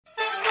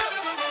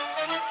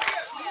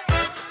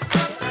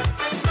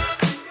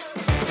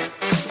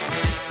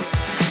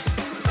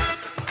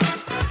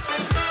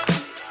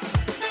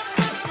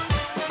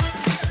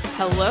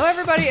Hello,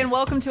 everybody, and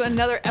welcome to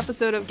another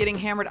episode of Getting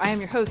Hammered. I am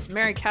your host,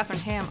 Mary Catherine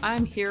Ham.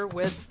 I'm here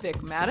with Vic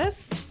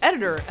Mattis,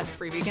 editor at the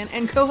Free Beacon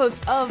and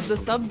co-host of the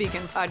Sub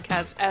Beacon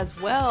podcast as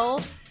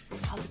well.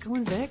 How's it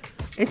going, Vic?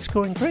 It's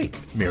going great,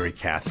 Mary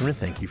Catherine.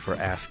 Thank you for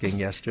asking.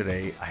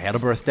 Yesterday, I had a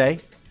birthday.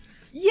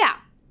 Yeah,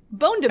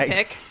 bone to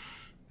pick.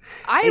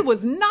 I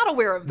was not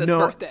aware of this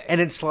birthday. And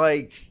it's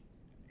like,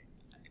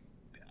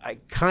 I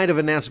kind of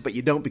announce it, but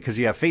you don't because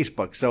you have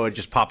Facebook. So it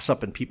just pops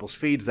up in people's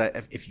feeds that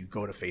if you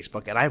go to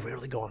Facebook, and I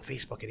rarely go on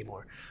Facebook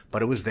anymore,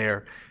 but it was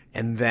there.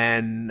 And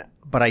then,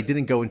 but I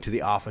didn't go into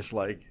the office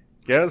like,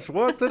 guess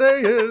what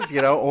today is,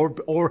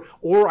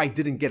 or I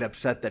didn't get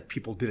upset that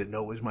people didn't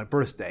know it was my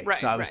birthday. Right,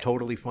 so I was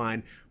totally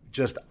fine.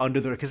 Just under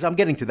the, because I'm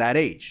getting to that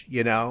age,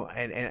 and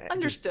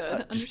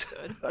Understood. just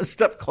a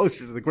step closer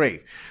to the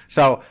grave.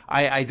 So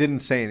I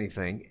didn't say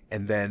anything,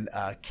 and then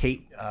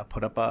Kate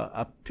put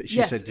up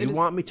she said, "Do you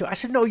want me to?" I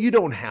said, "No, you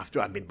don't have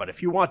to. I mean, but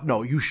if you want,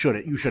 no, you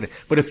shouldn't. You shouldn't.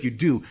 But if you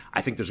do,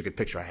 I think there's a good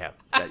picture I have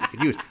that you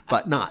could use,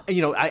 but not.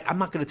 And, I'm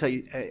not going to tell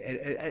you."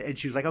 And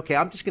she was like, "Okay,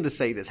 I'm just going to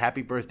say this.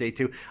 Happy birthday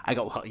to." I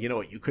go, "Well, you know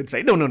what? You could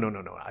say no.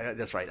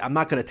 That's right. I'm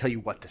not going to tell you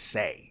what to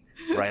say."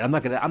 Right, I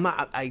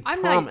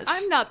promise.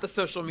 I'm not the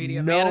social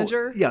media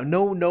manager. Yeah,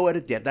 no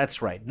edit. Yeah, that's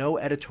right. No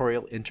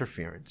editorial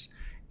interference.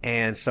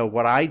 And so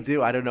what I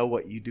do, I don't know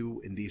what you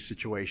do in these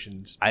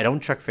situations. I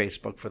don't check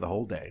Facebook for the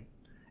whole day.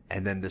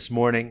 And then this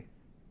morning,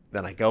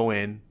 then I go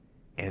in,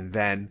 and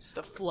then just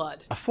a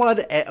flood,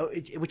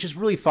 which is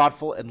really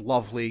thoughtful and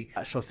lovely.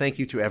 So thank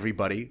you to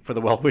everybody for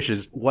the well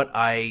wishes. What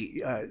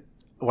I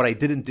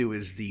didn't do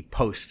is the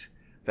post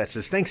that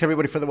says, "Thanks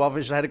everybody for the well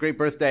wishes. I had a great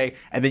birthday."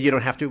 And then you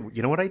don't have to.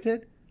 You know what I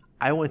did?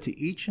 I went to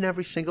each and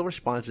every single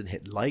response and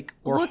hit like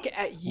or look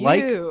at you.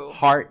 Like,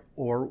 heart,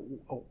 or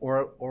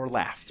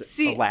laughed.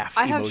 See, a laugh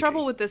I have emoji.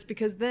 trouble with this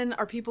because then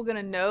are people going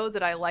to know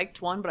that I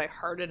liked one but I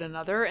hearted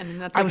another, and then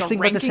that's like I was a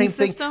thinking ranking about the same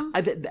system?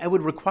 thing. I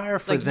would require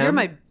for like them. You're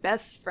my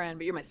best friend,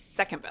 but you're my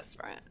second best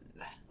friend.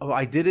 Oh,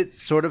 I did it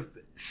sort of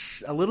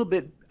a little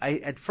bit.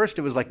 At first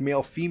it was like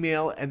male,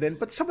 female, and then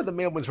but some of the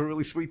male ones were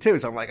really sweet too.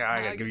 So I'm like,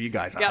 I gotta give you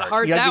guys a heart.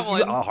 Heart that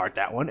one. I'll heart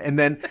that one, and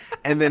then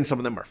some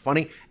of them are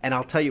funny. And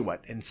I'll tell you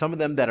what, and some of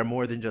them that are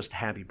more than just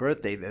happy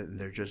birthday,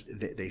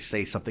 they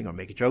say something or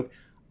make a joke.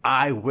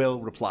 I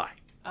will reply.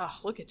 Oh,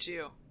 look at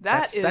you!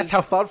 That's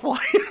how thoughtful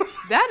I am.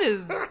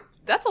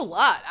 That's a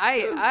lot.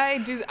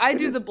 I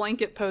do the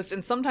blanket post,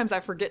 and sometimes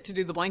I forget to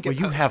do the blanket. Well,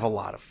 you post. have a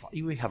lot of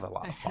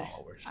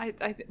followers.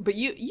 But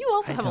you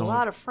also have a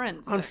lot of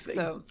friends.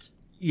 So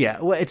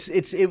yeah, well,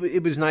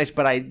 it was nice,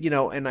 but I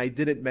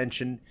didn't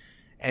mention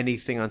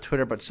anything on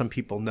Twitter, but some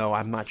people know.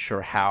 I'm not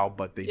sure how,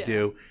 but they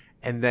do.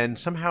 And then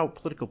somehow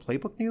Political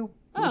Playbook knew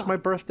it was my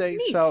birthday,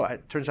 neat. So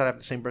it turns out I have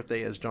the same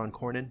birthday as John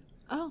Cornyn.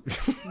 Oh,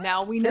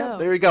 now we know. Yeah,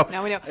 there we go.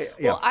 Now we know.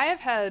 Well, I have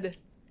had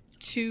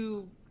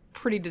 2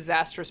 pretty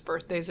disastrous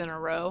birthdays in a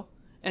row,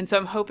 and so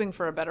I'm hoping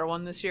for a better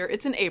one this year.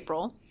 It's in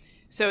April,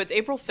 so it's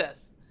April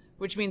 5th,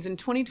 which means in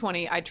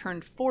 2020 I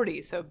turned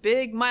 40, so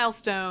big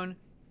milestone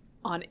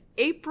on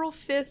April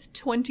 5th,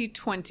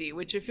 2020,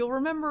 which if you'll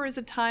remember is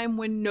a time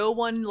when no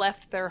one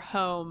left their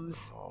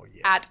homes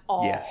at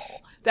all. Yes.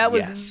 That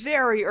was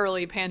very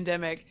early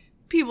pandemic.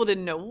 People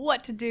didn't know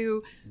what to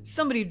do.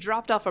 Somebody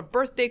dropped off a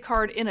birthday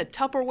card in a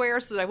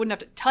Tupperware so that I wouldn't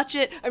have to touch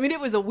it. I mean,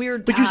 it was a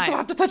weird time. But you still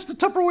have to touch the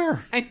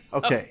Tupperware. I know.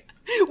 Okay.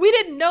 We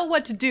didn't know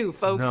what to do,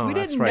 folks. No, we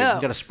didn't that's right. know.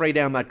 You got to spray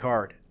down that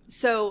card.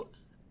 So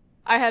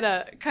I had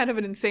a kind of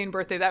an insane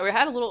birthday that way. I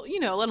had a little,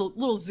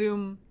 little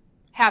Zoom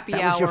happy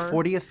hour. That was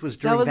your 40th? Was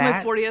during that?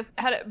 That was my 40th.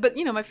 But,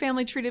 my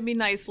family treated me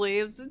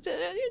nicely. I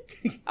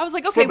was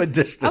like, okay. From a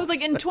distance. I was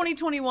like, in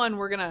 2021,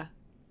 we're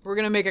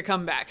gonna make a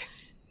comeback.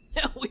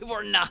 No, we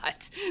were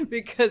not,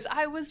 because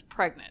I was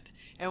pregnant.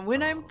 And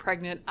when I'm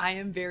pregnant, I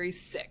am very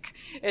sick.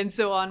 And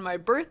so on my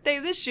birthday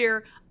this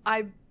year,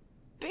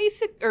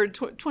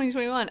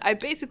 2021, I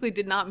basically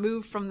did not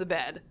move from the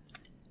bed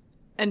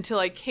until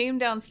I came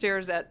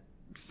downstairs at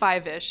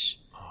 5-ish,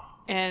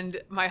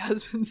 and my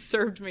husband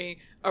served me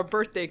a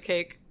birthday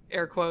cake,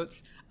 air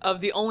quotes,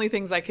 of the only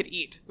things I could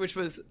eat, which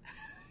was,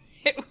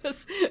 it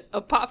was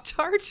a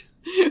Pop-Tart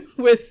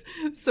with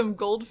some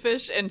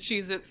goldfish and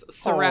Cheez-Its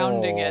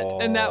surrounding it.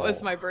 And that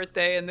was my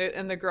birthday,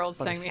 and the girls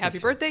sang me happy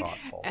birthday.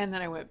 Thoughtful. And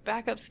then I went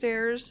back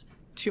upstairs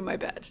to my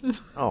bed.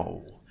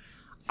 Oh.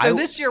 So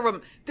this year for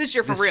real. This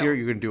year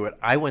you're going to do it.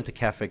 I went to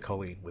Cafe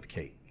Colleen with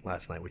Kate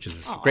last night, which is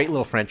this great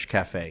little French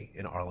cafe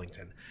in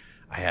Arlington.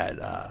 I had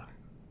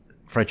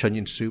French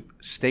onion soup,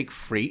 steak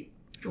frite,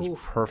 which was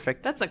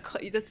perfect. That's a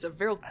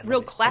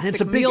real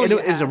classic meal.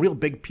 It was a real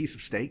big piece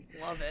of steak.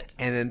 Love it.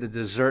 And then the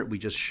dessert we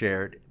just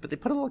shared, but they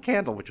put a little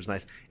candle, which was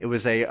nice. It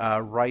was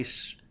a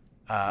rice.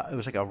 It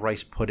was like a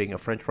rice pudding, a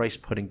French rice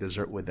pudding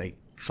dessert with a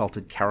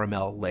salted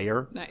caramel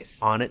layer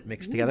on it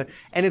mixed together.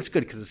 And it's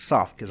good because it's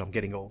soft because I'm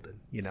getting old.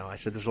 And, I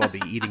said this will I'll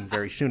be eating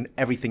very soon.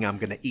 Everything I'm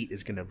going to eat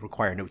is going to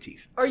require no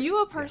teeth. Are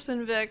you a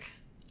person, Vic?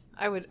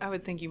 I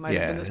would think you might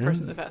have been this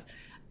person in the past.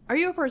 Are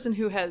you a person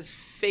who has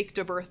faked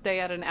a birthday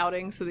at an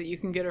outing so that you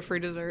can get a free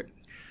dessert?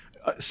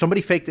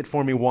 Somebody faked it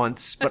for me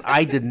once, but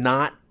I did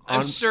not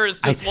I'm sure it's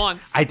just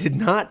once. I did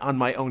not on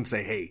my own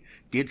say, hey,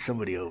 get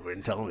somebody over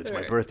and tell them it's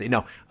my birthday.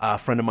 No, a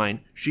friend of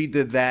mine, she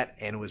did that,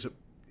 and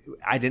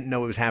I didn't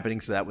know it was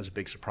happening, so that was a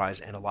big surprise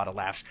and a lot of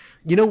laughs.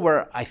 You know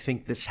where I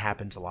think this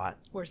happens a lot?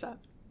 Where's that?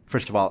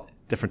 First of all,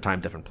 different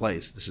time, different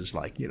place. This is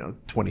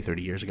 20,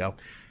 30 years ago.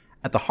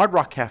 At the Hard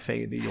Rock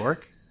Cafe in New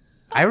York,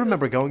 I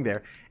remember going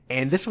there,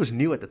 and this was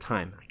new at the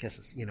time, I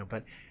guess,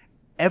 but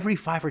every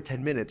 5 or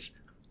 10 minutes,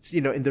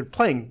 and they're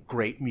playing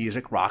great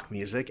music, rock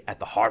music at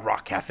the Hard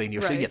Rock Cafe in New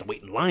York City. You have to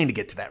wait in line to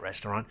get to that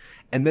restaurant.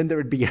 And then there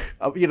would be,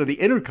 the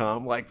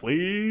intercom, like,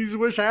 please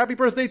wish a happy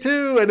birthday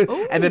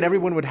to. And then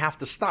everyone would have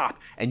to stop.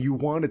 And you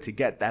wanted to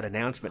get that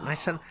announcement. And I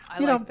said,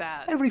 like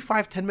that. Every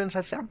 5-10 minutes,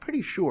 I'd say, I'm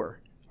pretty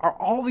sure. Are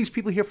all these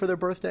people here for their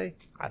birthday?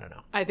 I don't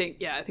know. I think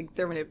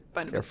there are a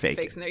bunch of fake.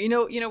 fakes in there. You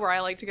know where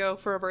I like to go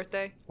for a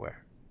birthday?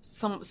 Where?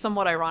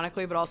 Somewhat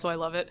ironically, but also I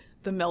love it.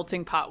 The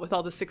melting pot with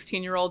all the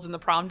 16-year-olds and the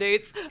prom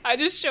dates. I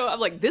just show up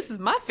like, this is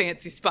my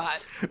fancy spot.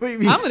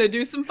 I'm gonna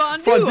do some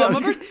fondue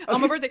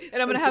on my birthday,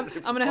 and I'm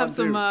gonna have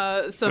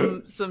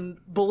some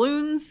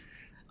balloons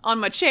on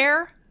my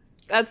chair.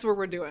 That's what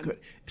we're doing. Good.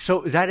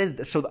 So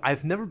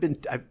I've never been.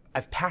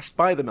 I've passed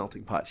by the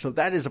melting pot. So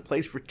that is a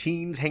place for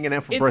teens hanging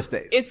out for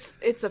birthdays.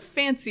 It's a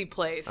fancy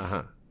place.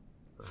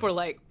 For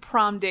like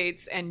prom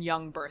dates and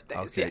young birthdays.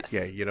 Okay. Yes.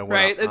 Yeah, you know what?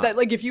 Right? That,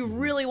 like if you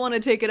really want to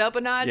take it up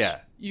a notch,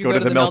 you go to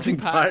the melting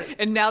pot.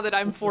 And now that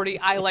I'm 40,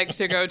 I like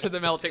to go to the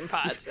melting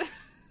pot.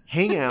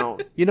 Hang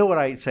out. You know what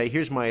I say?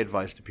 Here's my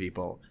advice to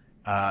people.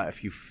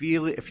 If you're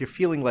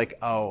feeling like,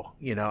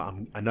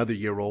 I'm another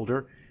year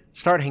older,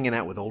 start hanging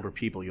out with older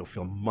people. You'll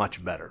feel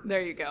much better.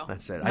 There you go.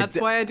 That's it. That's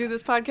why I do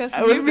this podcast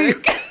with you,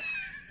 Vic.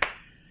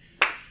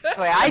 That's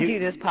why I do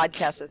this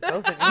podcast with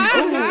both of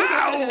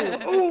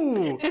you.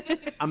 Ooh.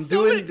 I'm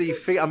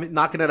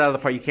knocking it out of the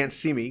park. You can't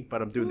see me,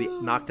 but I'm doing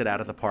the knocked it out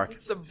of the park.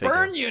 It's a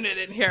burn unit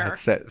in here.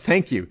 That's it.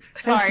 Thank you.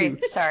 Sorry.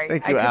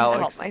 Thank you, I Alex.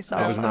 help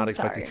myself. I was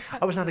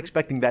not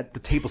expecting that the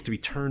tables to be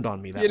turned on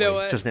me that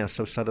way just now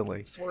so suddenly.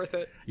 It's worth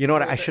it. You know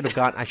what? I should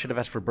have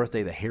asked for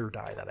birthday the hair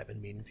dye that I've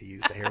been meaning to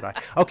use. The hair dye.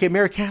 Okay,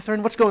 Mary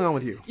Catherine, what's going on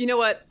with you? You know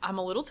what? I'm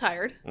a little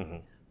tired. Mm-hmm.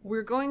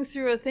 We're going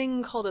through a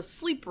thing called a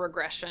sleep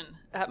regression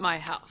at my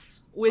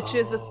house, which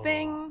is a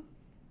thing.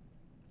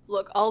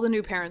 Look, all the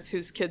new parents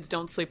whose kids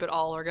don't sleep at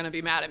all are going to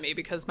be mad at me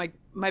because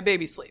my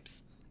baby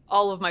sleeps.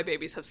 All of my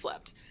babies have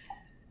slept.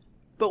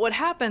 But what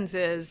happens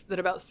is that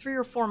about 3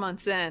 or 4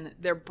 months in,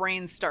 their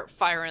brains start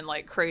firing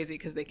like crazy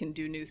because they can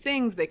do new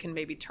things. They can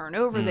maybe turn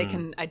over. They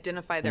can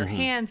identify their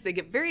hands. They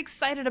get very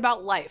excited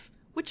about life,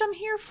 which I'm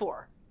here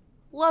for.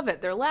 Love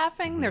it. They're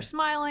laughing. They're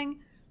smiling.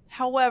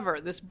 However,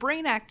 this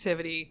brain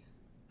activity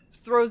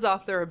throws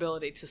off their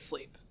ability to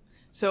sleep.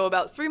 So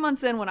about 3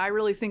 months in, when I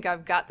really think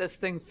I've got this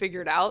thing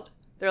figured out,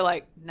 they're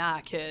like, nah,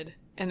 kid.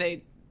 And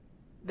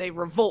they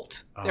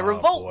revolt. They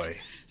revolt. Boy.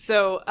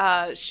 So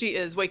she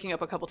is waking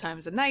up a couple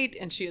times a night,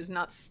 and she is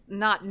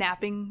not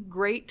napping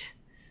great.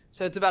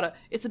 So it's about a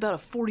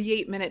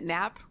 48-minute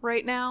nap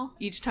right now.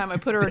 Each time I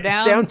put her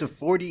down. It's down to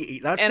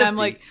 48, not 50. And I'm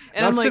like,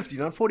 not 50,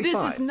 not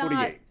 45,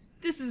 48.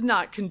 This is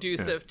not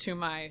conducive to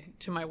my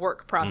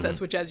work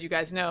process, which, as you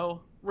guys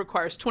know,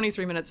 requires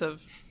 23 minutes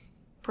of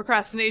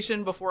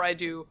procrastination before I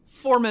do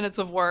 4 minutes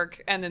of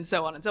work, and then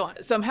so on and so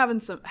on. So I'm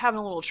having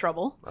a little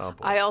trouble. Oh, boy.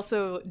 I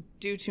also,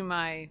 due to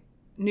my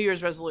New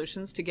Year's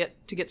resolutions to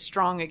get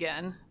strong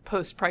again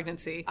post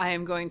pregnancy, I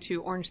am going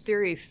to Orange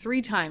Theory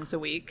 3 times a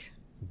week.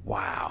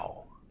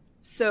 Wow.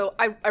 So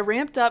I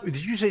ramped up.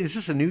 Did you say is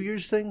this a New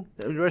Year's thing?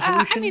 A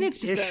resolution? I mean, it's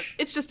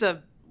just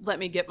a let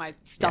me get my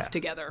stuff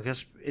together.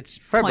 Because it's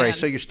February,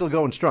 so you're still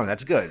going strong.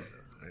 That's good.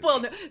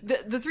 Well, no,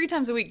 the 3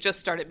 times a week just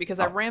started because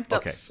I ramped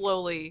up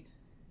slowly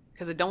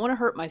because I don't want to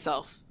hurt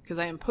myself because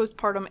I am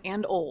postpartum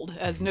and old,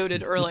 as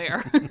noted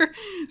earlier.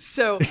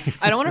 So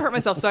I don't want to hurt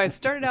myself. So I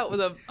started out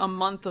with a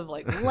month of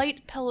like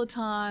light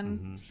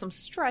Peloton, some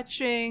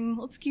stretching.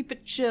 Let's keep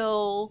it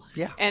chill.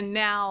 Yeah. And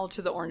now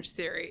to the Orange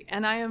Theory.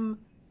 And I am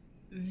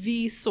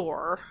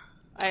sore.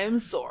 I am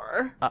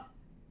sore.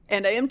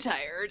 And I am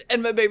tired,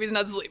 and my baby's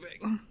not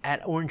sleeping.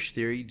 At Orange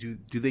Theory, do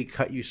they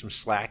cut you some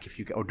slack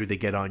or do they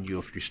get on you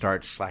if you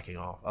start slacking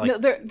off? Like, no,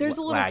 there's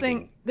a little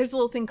thing. There's a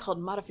little thing called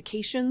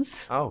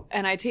modifications. Oh,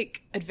 and I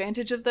take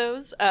advantage of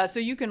those.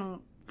 So you can,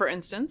 for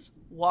instance,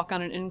 walk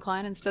on an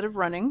incline instead of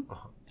running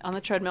on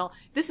the treadmill.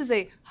 This is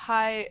a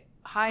high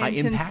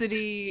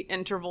intensity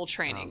interval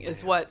training.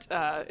 Is what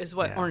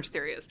Orange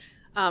Theory is.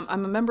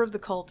 I'm a member of the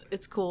cult.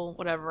 It's cool,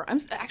 whatever. I'm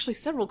actually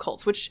several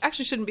cults, which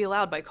actually shouldn't be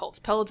allowed by cults.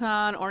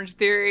 Peloton, Orange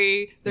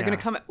Theory. They're going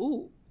to come.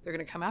 They're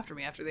going to come after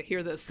me after they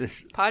hear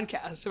this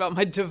podcast about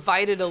my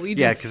divided allegiance.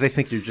 Yeah, because they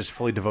think you're just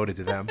fully devoted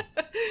to them.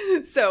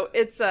 So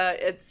it's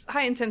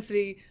high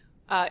intensity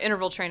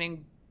interval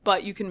training,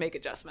 but you can make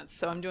adjustments.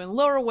 So I'm doing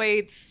lower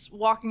weights,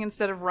 walking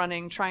instead of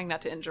running, trying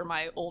not to injure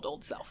my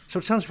old self. So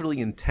it sounds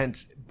really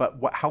intense, but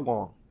how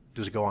long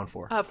does it go on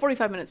for?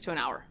 45 minutes to an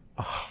hour.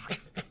 Oh,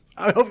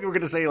 I hope you were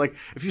going to say, like,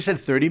 if you said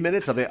 30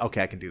 minutes, I'll be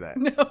okay, I can do that.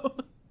 No.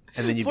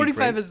 And then you'd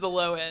 45 be is the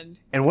low end.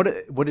 And what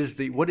is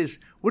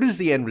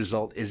the end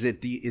result? Is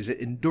it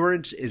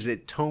endurance? Is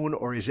it tone?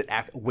 Or is it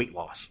weight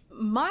loss?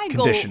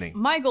 Conditioning.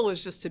 My goal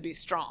is just to be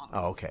strong.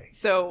 Oh, okay.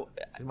 So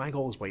my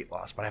goal is weight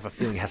loss, but I have a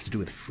feeling it has to do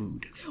with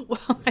food.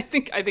 Well, I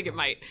think it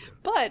might.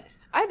 But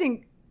I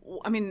mean,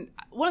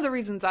 one of the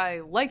reasons I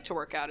like to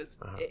work out is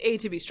A,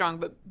 to be strong,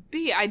 but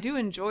B, I do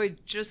enjoy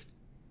just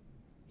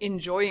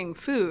enjoying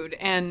food.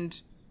 And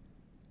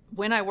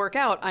when I work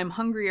out, I'm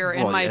hungrier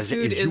and my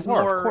food is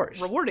more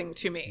rewarding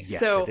to me. Yes,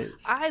 so it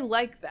is. I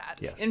like that.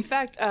 Yes. In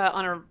fact,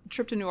 on a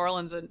trip to New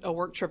Orleans, a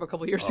work trip a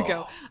couple years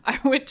ago, I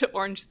went to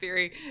Orange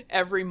Theory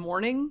every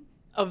morning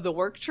of the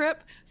work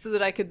trip so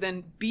that I could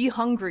then be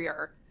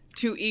hungrier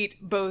to eat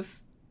both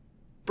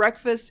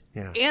breakfast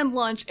and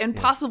lunch and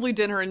possibly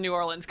dinner in New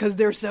Orleans because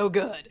they're so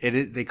good.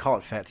 They call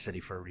it Fat City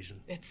for a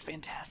reason. It's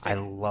fantastic. I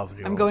love New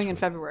Orleans. I'm going in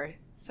February,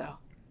 so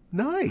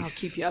nice. I'll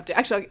keep you updated.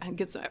 Actually, I can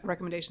get some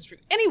recommendations for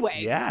you. Anyway,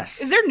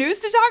 yes. Is there news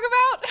to talk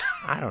about?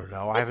 I don't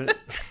know. I haven't.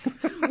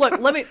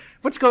 Look,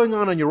 What's going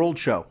on your old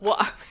show?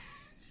 Well,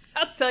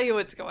 I'll tell you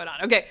what's going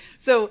on. Okay,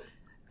 so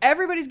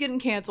everybody's getting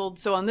canceled.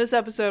 So on this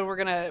episode, we're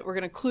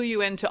gonna clue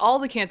you into all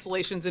the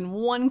cancellations in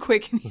one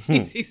quick and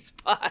easy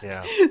spot,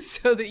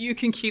 so that you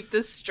can keep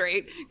this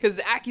straight. Because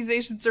the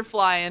accusations are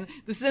flying,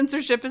 the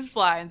censorship is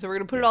flying. So we're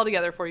gonna put it all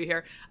together for you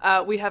here.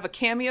 We have a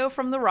cameo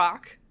from The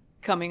Rock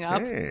coming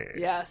up. Hey.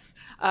 Yes,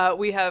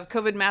 we have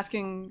COVID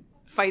masking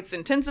fights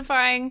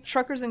intensifying.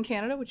 Truckers in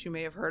Canada, which you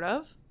may have heard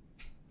of,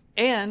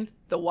 and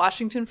the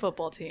Washington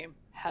football team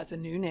has a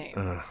new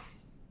name.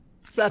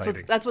 So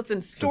that's what's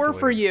in store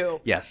for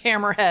you,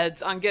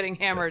 hammerheads, on Getting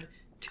Hammered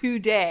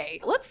today.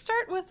 Let's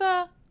start with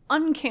a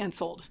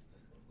uncanceled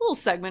little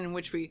segment in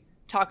which we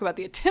talk about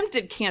the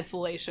attempted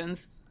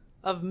cancellations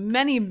of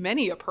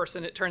many a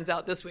person, it turns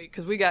out, this week,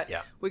 because we got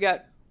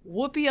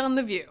Whoopi on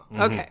The View.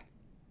 Mm-hmm. Okay.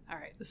 All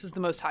right. This is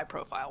the most high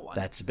profile one.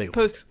 That's a big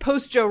one.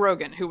 Post Joe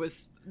Rogan, who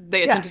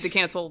they attempted to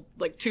cancel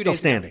like 2 days ago. Still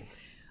standing.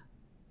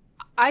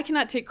 I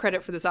cannot take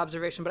credit for this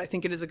observation, but I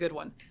think it is a good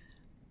one.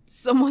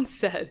 Someone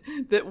said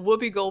that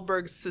Whoopi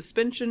Goldberg's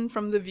suspension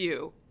from The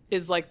View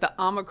is like the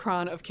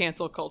Omicron of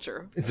cancel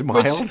culture. It's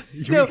mild?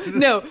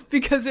 No,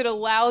 because it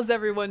allows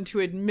everyone to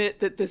admit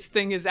that this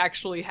thing is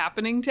actually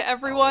happening to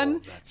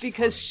everyone,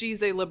 because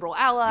she's a liberal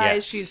ally.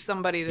 Yes. She's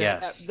somebody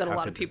that a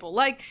lot of people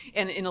like,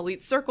 and in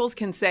elite circles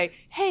can say,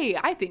 hey,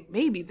 I think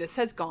maybe this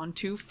has gone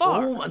too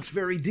far. Oh, that's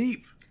very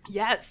deep.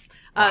 Yes.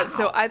 Wow.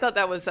 So I thought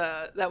that was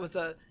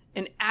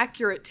an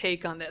accurate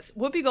take on this.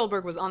 Whoopi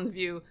Goldberg was on The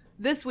View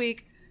this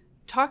week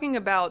talking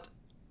about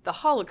the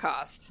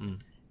Holocaust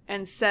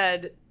and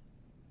said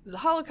the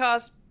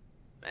Holocaust,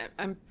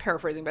 I'm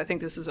paraphrasing, but I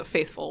think this is a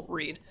faithful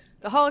read.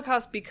 The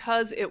Holocaust,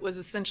 because it was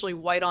essentially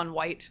white on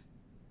white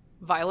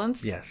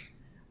violence,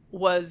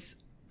 was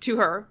to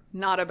her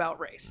not about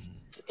race.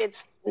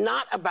 It's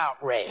not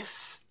about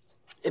race.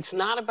 It's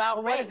not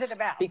about race. What is it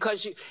about?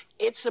 Because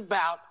it's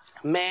about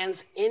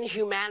man's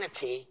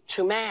inhumanity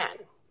to man.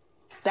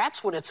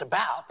 That's what it's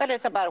about. But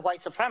it's about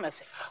white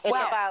supremacy. It's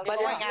about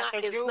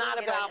it's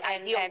not about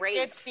ideal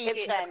race.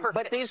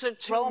 But these are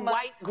two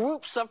white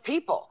groups of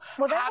people.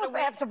 Well, they would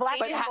have to black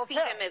people see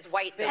them as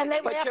white.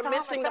 But you're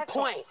missing the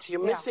point.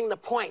 You're missing the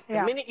point.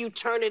 The minute you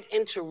turn it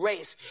into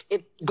race,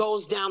 it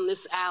goes down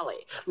this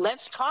alley.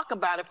 Let's talk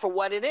about it for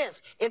what it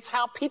is. It's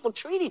how people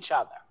treat each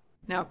other.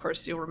 Now, of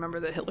course, you'll remember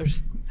that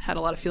Hitler's had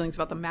a lot of feelings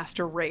about the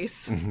master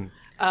race. Mm-hmm.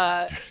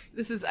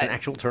 It's an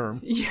actual term.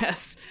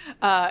 Yes.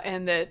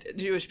 And that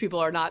Jewish people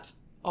are not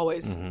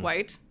always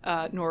white,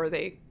 nor are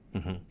they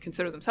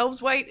consider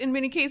themselves white in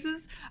many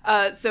cases.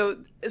 So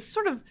it's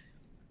sort of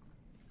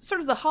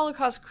the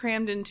Holocaust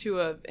crammed into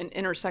an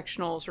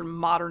intersectional sort of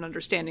modern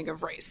understanding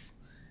of race.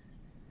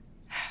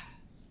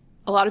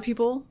 A lot of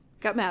people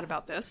got mad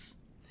about this.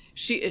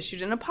 She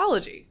issued an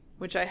apology,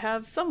 which I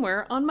have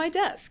somewhere on my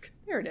desk.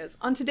 There it is.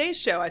 On today's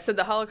show, I said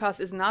the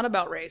Holocaust is not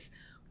about race,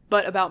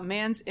 but about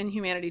man's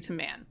inhumanity to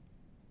man.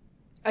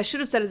 I should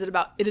have said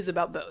it is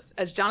about both.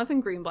 As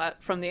Jonathan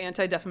Greenblatt from the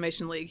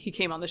Anti-Defamation League, he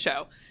came on the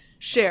show,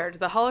 shared,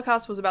 the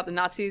Holocaust was about the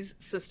Nazis'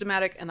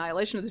 systematic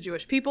annihilation of the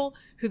Jewish people,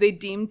 who they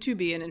deemed to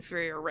be an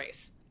inferior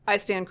race. I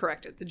stand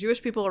corrected. The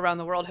Jewish people around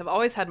the world have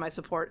always had my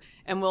support,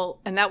 and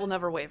that will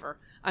never waver.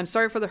 I'm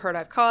sorry for the hurt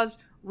I've caused.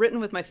 Written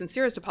with my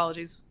sincerest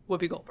apologies,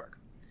 Whoopi Goldberg.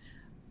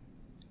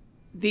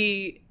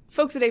 The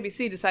folks at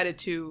ABC decided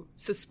to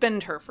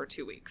suspend her for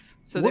 2 weeks.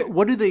 So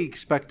what do they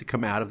expect to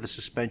come out of the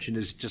suspension?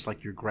 Is it just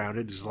like you're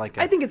grounded?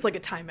 I think it's like a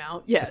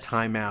timeout. Yes, a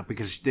timeout,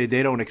 because they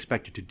don't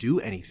expect you to do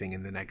anything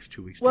in the next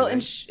 2 weeks. Well,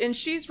 and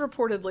she's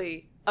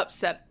reportedly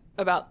upset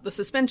about the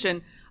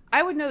suspension.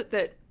 I would note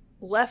that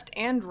left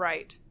and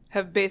right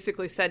have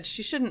basically said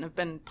she shouldn't have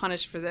been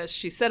punished for this.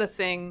 She said a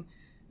thing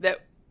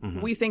that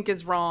we think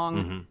is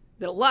wrong,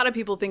 that a lot of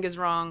people think is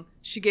wrong.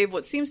 She gave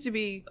what seems to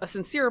be a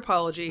sincere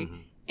apology,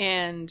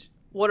 and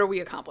what are we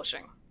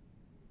accomplishing?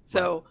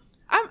 So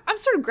I'm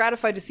sort of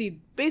gratified to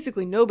see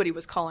basically nobody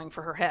was calling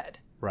for her head.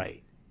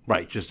 Right.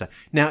 Just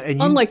now,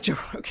 and unlike Joe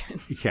Rogan.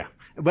 Yeah,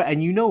 but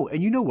and you know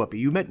Whoopi.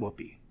 You met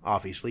Whoopi.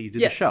 obviously. You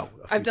did Yes, the show.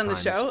 I've done the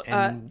show.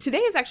 And Today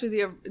is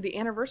actually the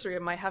anniversary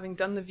of my having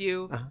done The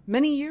View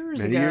many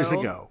years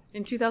ago.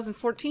 In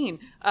 2014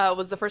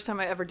 was the first time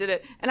I ever did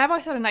it. And I've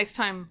always had a nice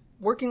time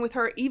working with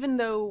her, even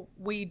though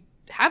we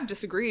have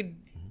disagreed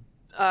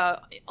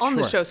on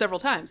the show several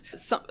times,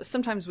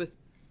 sometimes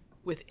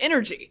with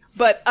energy.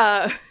 But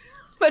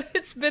but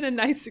it's been a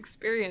nice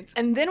experience.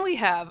 And then we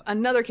have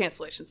another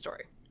cancellation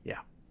story. Yeah.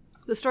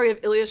 The story of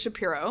Ilya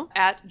Shapiro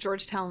at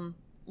Georgetown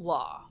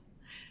Law.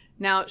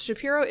 Now,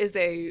 Shapiro is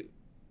a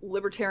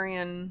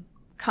libertarian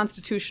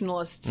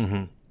constitutionalist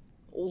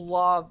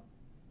law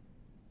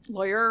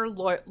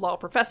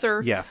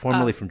professor. Yeah,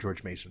 formerly from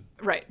George Mason.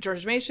 Right.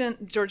 George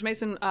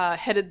Mason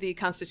headed the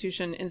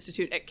Constitution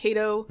Institute at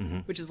Cato,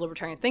 which is a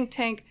libertarian think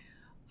tank,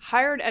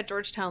 hired at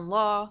Georgetown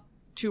Law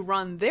to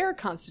run their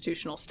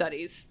constitutional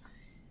studies.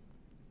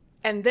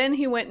 And then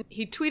he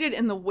tweeted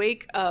in the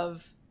wake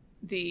of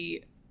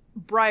the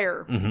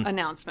Breyer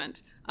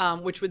announcement,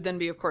 which would then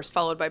be, of course,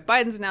 followed by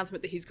Biden's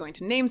announcement that he's going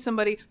to name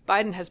somebody.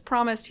 Biden has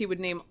promised he would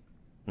name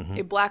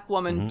a black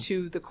woman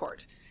to the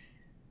court.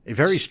 A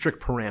very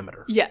strict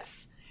parameter.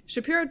 Yes.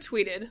 Shapiro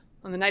tweeted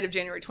on the night of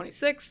January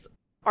 26th,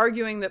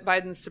 arguing that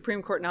Biden's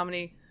Supreme Court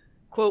nominee,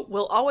 quote,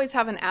 will always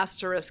have an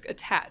asterisk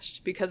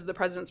attached because of the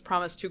president's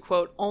promise to,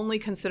 quote, only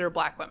consider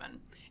black women,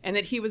 and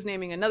that he was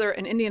naming an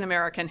Indian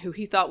American who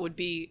he thought would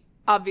be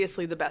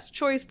obviously the best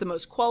choice, the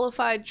most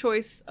qualified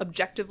choice,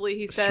 objectively,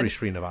 he said.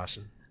 Sri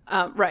Srinivasan.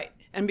 Right.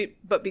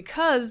 But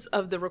because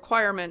of the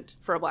requirement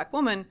for a black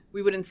woman,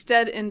 we would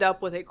instead end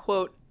up with a,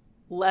 quote,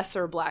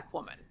 lesser black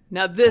woman.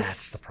 Now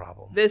that's the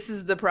problem. This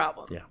is the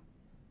problem.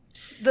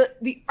 Yeah.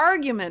 The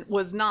argument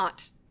was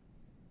not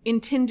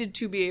intended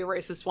to be a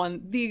racist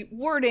one. The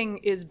wording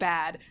is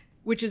bad,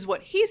 which is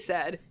what he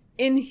said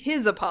in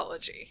his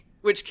apology,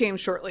 which came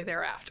shortly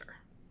thereafter.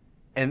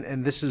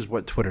 And this is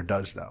what Twitter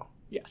does, though.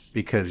 Yes.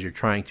 Because you're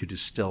trying to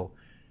distill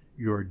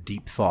your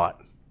deep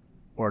thought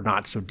or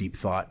not so deep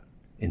thought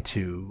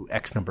into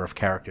X number of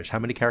characters. How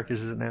many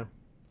characters is it now?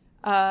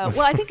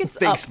 Well, I think it's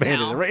they up expanded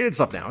now. it, right? It's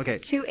up now. Okay.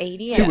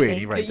 280.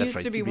 280, right. It That's used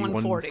right. to be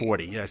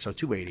 140. Yeah, so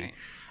 280. Right.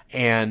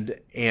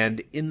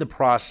 And in the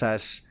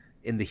process,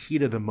 in the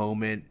heat of the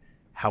moment,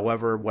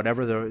 however,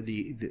 whatever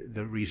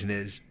the reason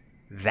is,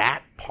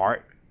 that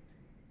part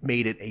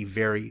made it a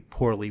very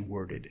poorly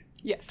worded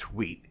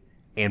tweet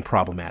and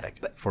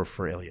problematic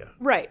for Ilya.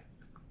 Right.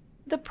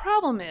 The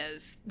problem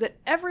is that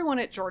everyone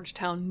at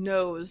Georgetown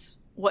knows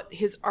what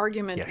his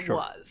argument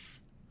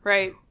was,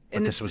 right?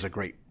 But this was a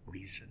great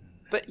reason.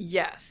 But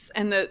yes,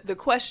 and the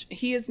question,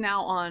 he is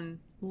now on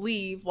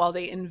leave while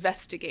they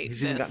investigate He's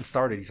this. even gotten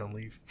started. He's on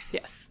leave.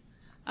 Yes.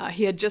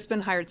 He had just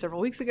been hired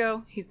several weeks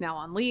ago. He's now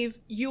on leave.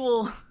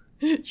 You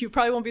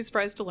probably won't be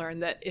surprised to learn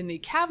that in the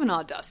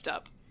Kavanaugh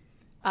dust-up,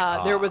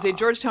 there was a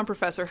Georgetown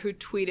professor who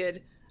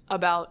tweeted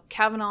about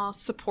Kavanaugh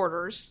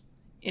supporters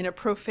in a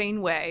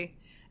profane way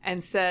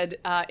and said,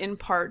 in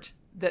part,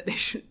 that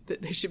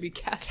they should be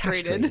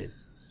castrated.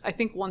 I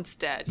think once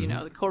dead,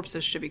 the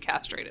corpses should be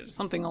castrated,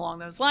 something along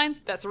those lines.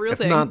 That's a real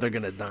thing. If not, they're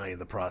going to die in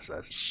the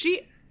process.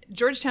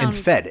 Georgetown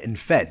and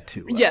fed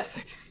too. Yes.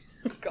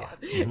 God.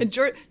 And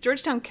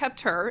Georgetown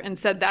kept her and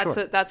said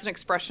that's an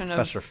expression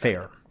Professor of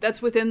Fair.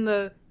 That's within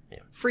the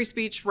free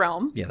speech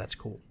realm. Yeah, that's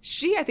cool.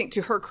 She, I think,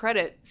 to her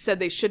credit, said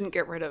they shouldn't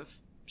get rid of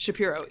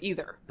Shapiro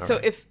either. So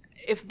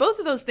if both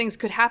of those things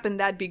could happen,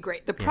 that'd be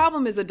great. The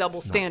problem is a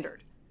double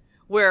standard,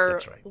 where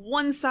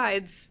one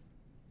side's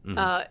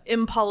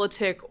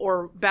impolitic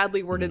or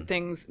badly worded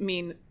things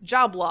mean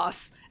job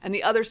loss, and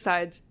the other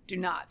sides do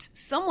not.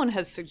 Someone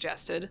has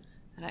suggested,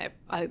 and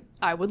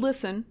I would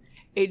listen,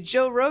 a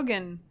Joe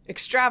Rogan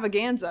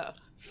extravaganza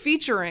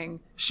featuring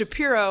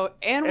Shapiro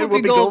and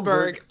Whoopi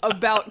Goldberg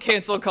about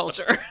cancel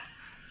culture.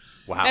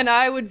 Wow. And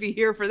I would be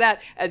here for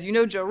that. As you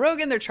know, Joe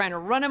Rogan, they're trying to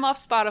run him off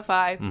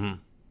Spotify.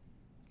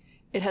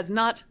 It has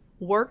not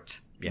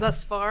worked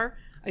thus far.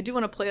 I do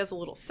want to play us a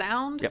little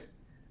sound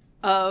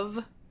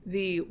of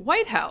the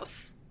White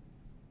House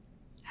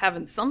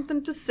having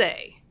something to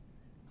say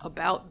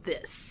about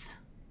this.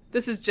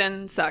 This is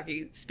Jen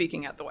Psaki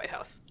speaking at the White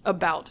House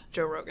about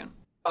Joe Rogan.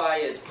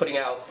 Is putting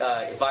out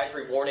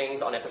advisory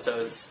warnings on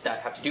episodes that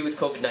have to do with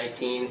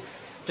COVID-19.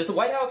 Does the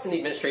White House and the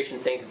administration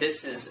think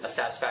this is a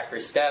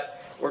satisfactory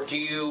step, or do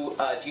you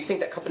think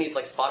that companies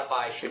like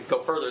Spotify should go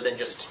further than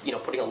just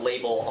putting a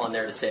label on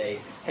there to say,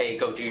 hey,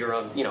 go do your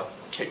own,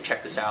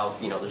 check this out.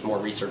 There's more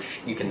research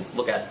you can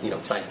look at,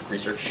 scientific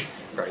research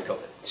regarding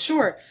COVID.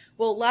 Sure.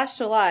 Well, last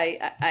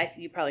July,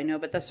 you probably know,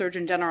 but the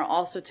Surgeon General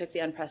also took the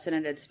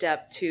unprecedented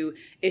step to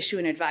issue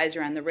an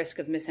advisory on the risk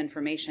of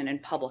misinformation in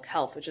public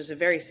health, which is a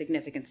very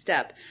significant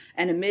step.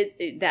 And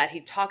amid that,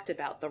 he talked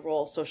about the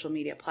role social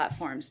media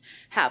platforms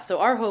have. So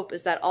our hope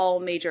is that all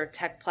major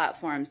tech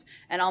platforms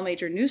and all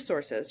major news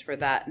sources, for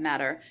that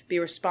matter, be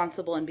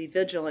responsible and be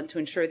vigilant to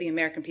ensure the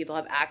American people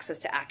have access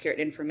to accurate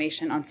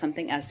information on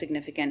something as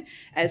significant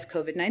as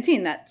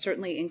COVID-19. That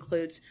certainly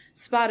includes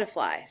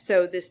Spotify.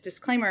 So this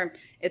disclaimer,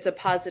 it's a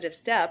positive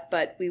step,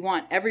 but we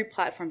want every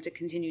platform to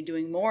continue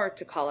doing more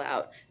to call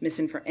out mis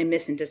and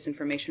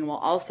disinformation while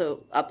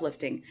also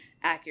uplifting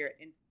accurate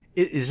information.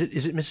 Is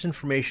it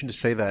misinformation to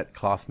say that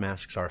cloth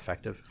masks are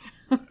effective,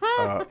 or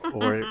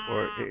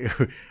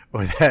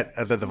that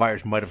the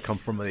virus might have come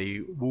from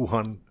the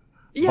Wuhan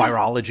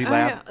virology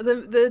lab? Yeah.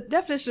 The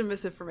definition of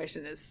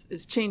misinformation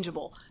is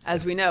changeable,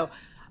 as we know.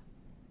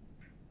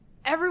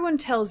 Everyone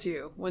tells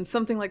you when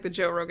something like the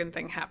Joe Rogan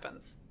thing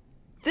happens,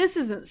 this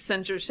isn't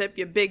censorship,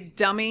 you big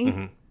dummy.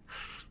 Mm-hmm.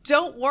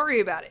 Don't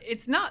worry about it.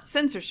 It's not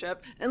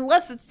censorship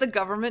unless it's the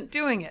government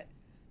doing it.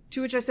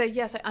 To which I say,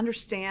 yes, I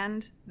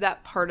understand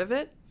that part of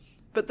it.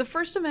 But the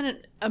First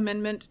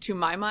Amendment, to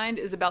my mind,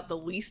 is about the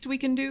least we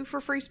can do for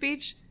free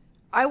speech.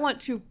 I want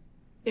to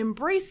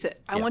embrace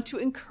it. I want to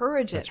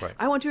encourage it. That's right.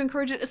 I want to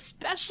encourage it,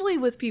 especially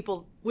with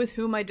people with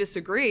whom I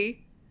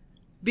disagree,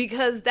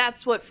 because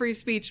that's what free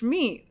speech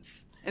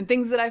means. And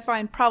things that I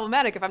find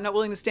problematic, if I'm not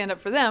willing to stand up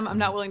for them, I'm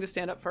not willing to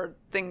stand up for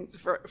things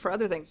for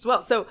other things as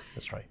well. So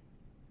that's right.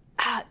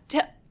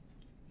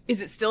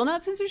 Is it still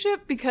not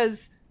censorship?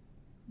 Because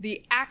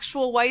the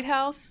actual White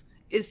House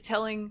is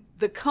telling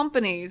the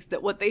companies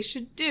that what they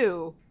should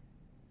do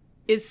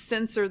is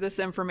censor this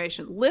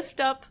information,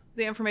 lift up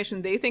the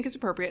information they think is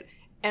appropriate,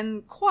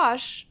 and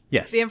quash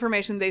the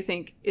information they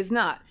think is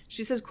not.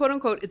 She says, quote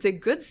unquote, it's a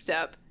good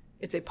step,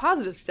 it's a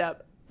positive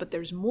step, but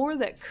there's more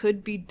that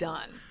could be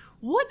done.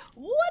 What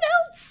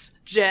else,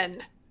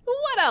 Jen?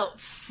 What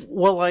else?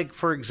 Well, like,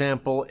 for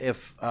example,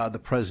 if the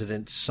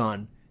president's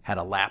son had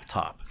a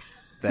laptop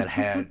that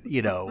had,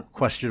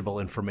 questionable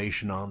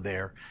information on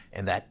there,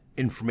 and that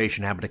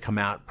information happened to come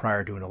out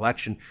prior to an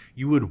election,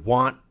 you would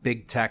want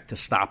big tech to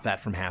stop that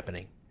from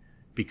happening,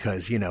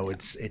 because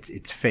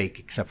it's fake,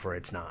 except for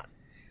it's not.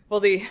 Well,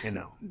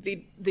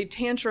 the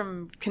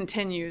tantrum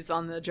continues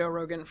on the Joe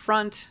Rogan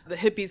front. The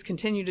hippies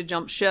continue to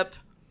jump ship.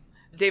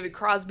 David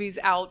Crosby's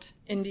out.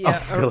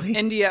 India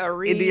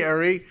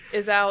Arie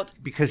is out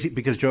because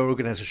Joe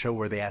Rogan has a show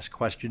where they ask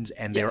questions,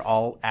 and they're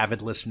all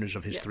avid listeners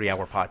of his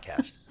 3-hour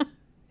podcast.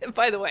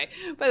 By the way,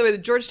 the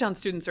Georgetown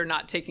students are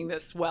not taking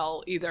this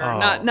well either.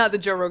 Not the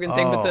Joe Rogan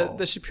thing, but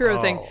the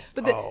Shapiro thing.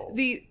 But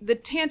the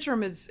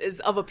tantrum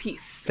is of a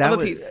piece.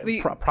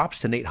 Props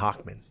to Nate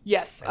Hochman.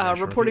 Yes,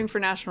 reporting for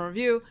National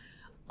Review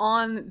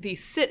on the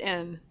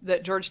sit-in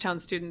that Georgetown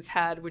students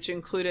had, which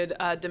included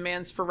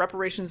demands for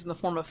reparations in the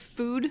form of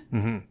food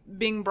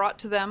being brought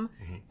to them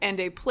and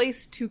a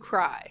place to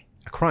cry.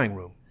 A crying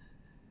room.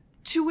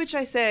 To which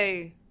I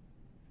say,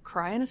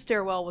 cry in a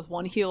stairwell with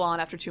one heel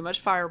on after too much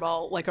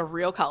Fireball like a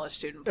real college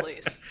student,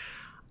 please.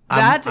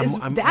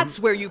 That's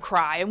where you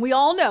cry, and we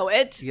all know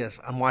it. Yes,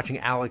 I'm watching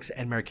Alex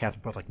and Mary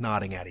Catherine both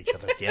nodding at each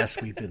other. Yes,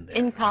 we've been there.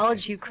 In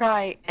college, you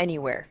cry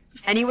anywhere.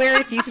 Anywhere,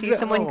 if you see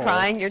someone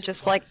crying, you're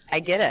just like, I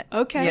get it.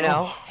 Okay.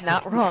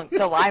 Not wrong.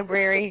 The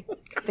library,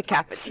 the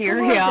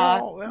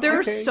cafeteria. There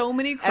are so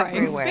many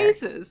crying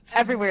spaces.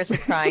 Everywhere's a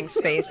crying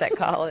space at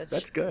college.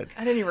 That's good.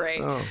 At any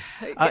rate,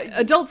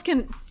 adults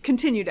can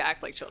continue to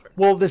act like children.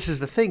 Well, this is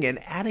the thing,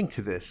 and adding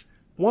to this,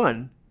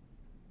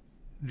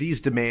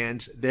 these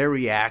demands, their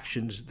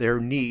reactions, their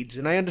needs,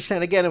 and I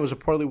understand, again, it was a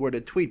poorly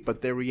worded tweet,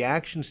 but their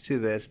reactions to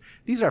this,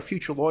 these are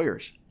future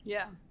lawyers.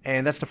 Yeah.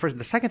 And that's the first.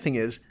 The second thing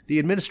is the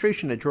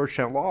administration at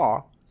Georgetown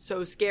Law.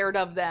 So scared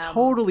of them.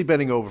 Totally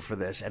bending over for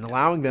this and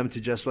allowing them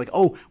to just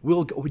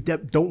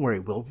don't worry,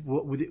 we'll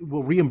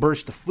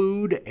reimburse the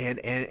food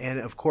and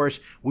of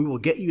course we will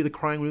get you the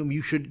crying room.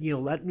 You should,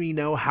 let me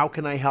know, how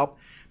can I help,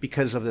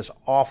 because of this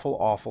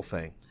awful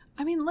thing.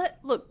 I mean,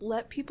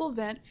 let people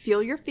vent,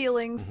 feel your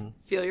feelings,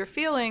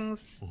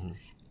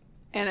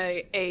 And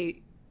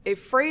a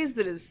phrase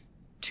that is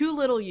too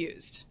little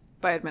used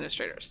by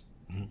administrators.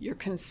 Your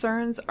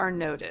concerns are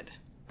noted.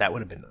 That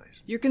would have been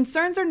nice. Your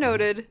concerns are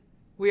noted.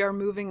 We are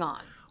moving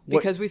on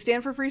because we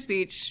stand for free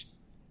speech,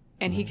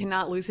 and he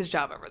cannot lose his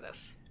job over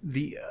this.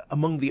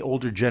 Among the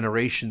older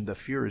generation, the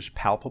fear is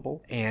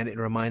palpable, and it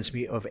reminds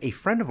me of a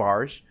friend of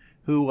ours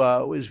who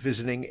was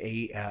visiting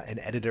an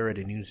editor at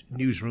a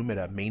newsroom at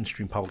a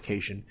mainstream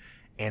publication,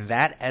 and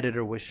that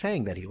editor was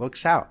saying that he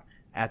looks out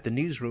at the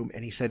newsroom,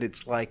 and he said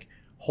it's like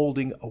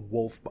holding a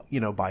wolf,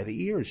 by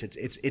the ears.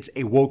 It's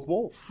a woke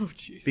wolf. Oh,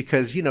 jeez.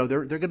 Because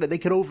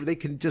they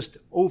can just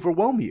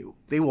overwhelm you.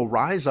 They will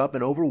rise up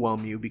and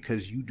overwhelm you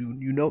because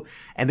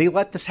and they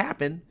let this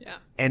happen. Yeah.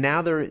 And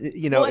now they're,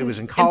 it was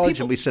in college,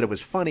 and we said it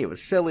was funny, it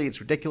was silly, it's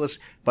ridiculous,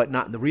 but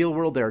not in the real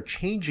world. They're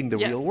changing the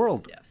real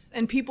world. Yes.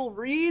 And people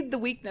read the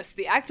weakness.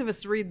 The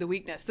activists read the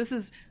weakness. This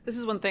is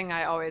one thing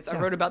I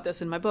wrote about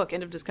this in my book,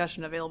 End of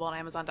Discussion, available on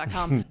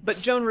Amazon.com.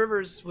 But Joan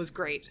Rivers was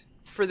great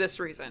for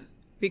this reason,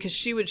 because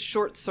she would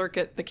short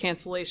circuit the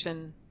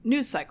cancellation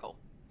news cycle.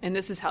 And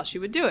this is how she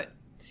would do it.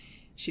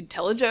 She'd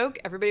tell a joke.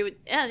 Everybody would,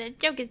 that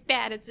joke is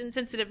bad. It's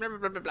insensitive, blah, blah,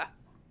 blah, blah, blah.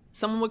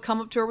 Someone would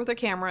come up to her with a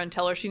camera and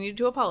tell her she needed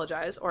to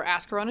apologize, or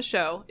ask her on a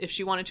show if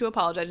she wanted to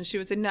apologize. And she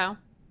would say, no,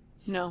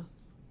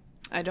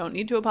 I don't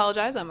need to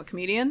apologize. I'm a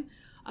comedian.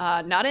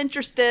 Not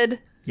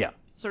interested. Yeah.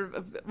 Sort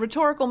of a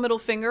rhetorical middle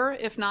finger,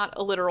 if not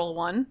a literal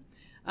one,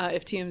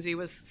 if TMZ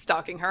was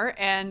stalking her.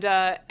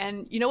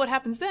 And you know what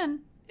happens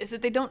then? Is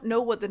that they don't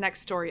know what the next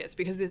story is,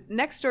 because the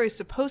next story is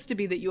supposed to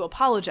be that you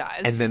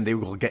apologize. And then they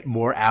will get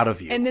more out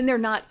of you. And then they're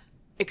not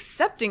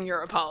accepting your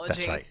apology.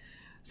 That's right.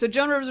 So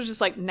Joan Rivers was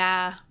just like,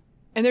 nah.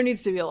 And there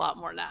needs to be a lot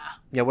more nah.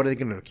 Yeah, what are they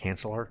going to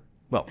cancel her?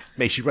 Well,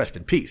 may she rest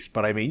in peace.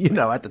 But I mean,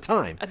 at the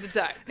time.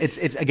 It's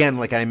again,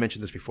 like I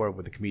mentioned this before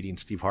with the comedian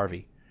Steve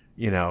Harvey,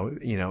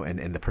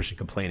 and the person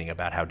complaining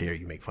about how dare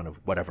you make fun of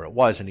whatever it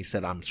was. And he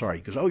said, I'm sorry.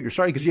 He goes, oh, you're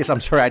sorry? Because yes,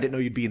 I'm sorry. I didn't know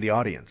you'd be in the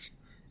audience.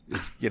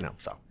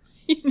 So.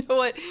 You know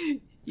what?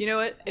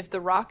 If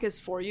The Rock is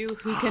for you,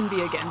 who can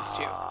be against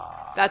you?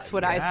 That's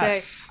what I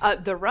say.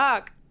 The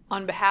Rock,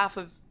 on behalf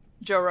of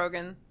Joe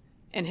Rogan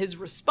and his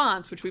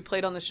response, which we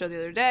played on the show the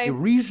other day. A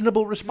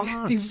reasonable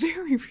response. The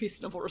very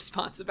reasonable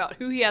response about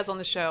who he has on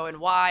the show and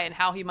why and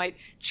how he might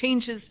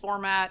change his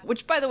format,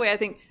 which, by the way, I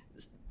think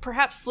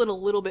perhaps slid a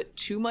little bit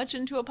too much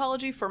into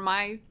apology for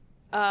my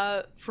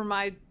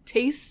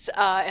taste,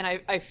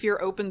 and I fear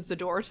opens the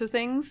door to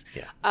things.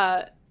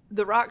 Yeah.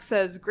 The Rock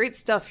says, great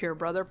stuff here,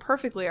 brother.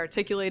 Perfectly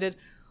articulated.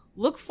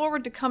 Look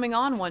forward to coming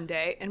on one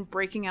day and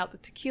breaking out the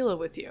tequila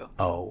with you.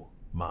 Oh,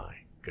 my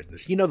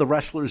goodness. The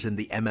wrestlers and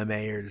the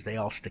MMAers, they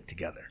all stick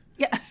together.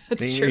 Yeah,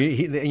 that's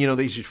true.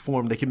 They should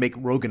form, they can make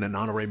Rogan an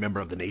honorary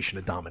member of the Nation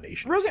of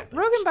Domination. Rogan,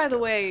 by the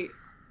way,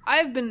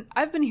 I've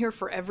been here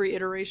for every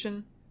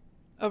iteration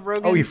of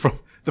Rogan. Oh, from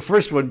the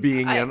first one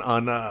being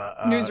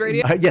on News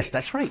Radio? Yes,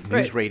 that's right.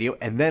 News Radio.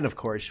 And then, of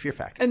course, Fear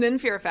Factor. And then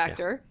Fear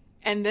Factor.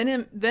 Yeah. And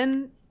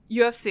then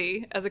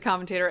UFC as a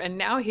commentator. And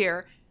now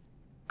here,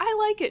 I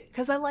like it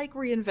because I like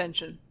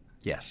reinvention.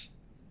 Yes.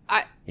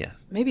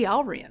 Maybe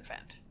I'll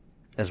reinvent.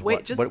 As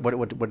what? What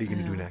are you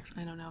going to do next?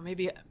 I don't know.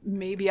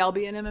 Maybe I'll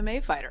be an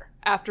MMA fighter.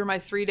 After my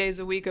 3 days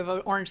a week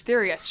of Orange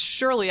Theory,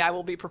 surely I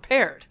will be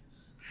prepared.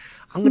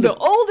 The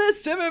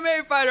oldest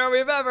MMA fighter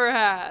we've ever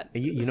had.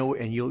 And you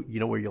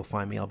know where you'll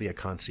find me? I'll be a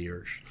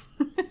concierge.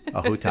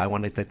 A hotel. I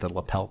want to take the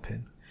lapel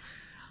pin.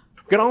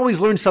 We can always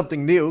learn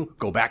something new.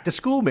 Go back to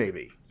school,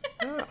 maybe.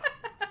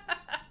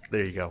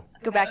 There you go.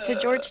 Go back to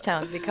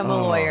Georgetown, become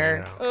a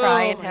lawyer,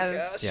 cry and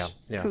have. Gosh.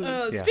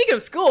 Yeah. Speaking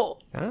of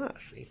school.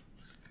 See.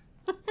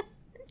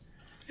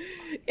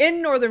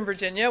 In Northern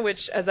Virginia,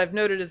 which, as I've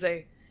noted,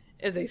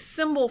 is a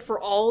symbol for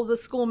all the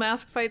school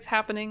mask fights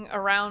happening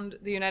around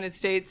the United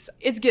States,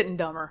 it's getting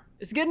dumber.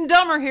 It's getting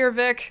dumber here,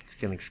 Vic. It's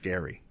getting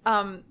scary.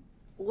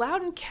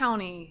 Loudoun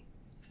County,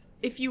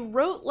 if you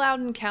wrote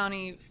Loudoun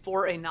County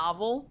for a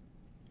novel,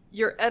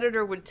 your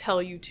editor would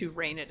tell you to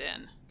rein it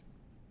in.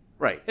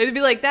 Right. It'd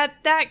be like,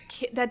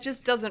 that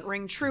just doesn't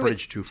ring true.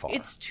 Bridge too far.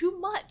 It's too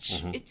much.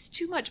 Mm-hmm. It's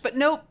too much. But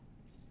nope.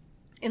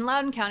 In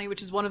Loudoun County,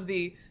 which is one of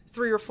the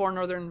 3 or 4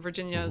 Northern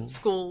Virginia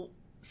school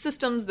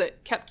systems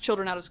that kept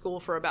children out of school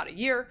for about a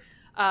year,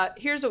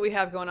 here's what we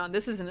have going on.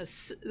 This is an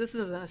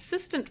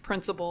assistant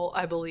principal,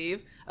 I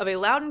believe, of a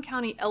Loudoun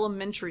County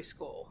elementary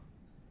school.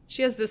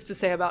 She has this to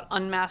say about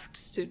unmasked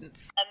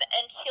students.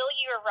 Until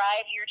you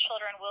arrive, your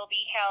children will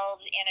be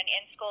held in an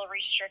in-school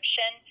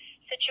restriction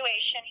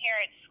situation here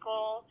at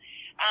school.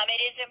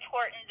 It is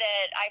important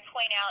that I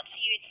point out to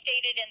you, it's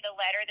stated in the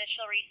letter that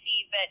you'll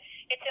receive, but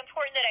it's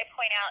important that I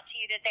point out to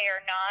you that they are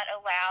not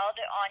allowed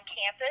on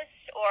campus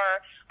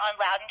or on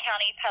Loudoun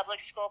County Public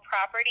School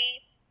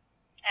property.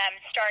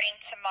 Starting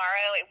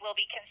tomorrow, it will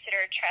be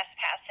considered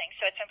trespassing.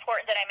 So it's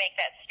important that I make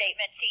that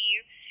statement to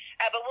you.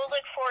 But we'll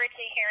look forward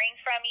to hearing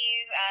from you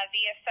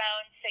via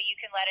phone, so you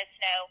can let us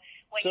know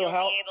when you'll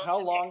be able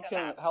to pick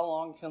them up. How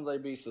long can they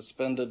be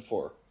suspended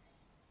for?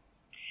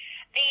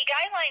 The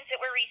guidelines that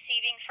we're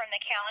receiving from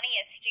the county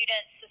is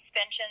student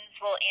suspensions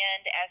will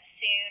end as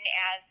soon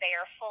as they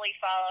are fully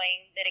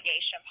following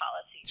mitigation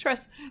policies.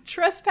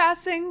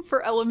 Trespassing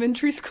for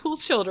elementary school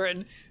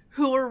children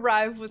who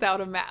arrive without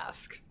a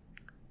mask.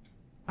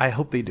 I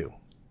hope they do.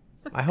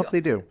 I hope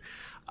they do.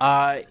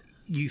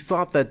 You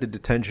thought that the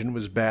detention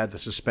was bad, the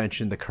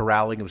suspension, the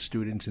corralling of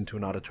students into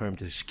an auditorium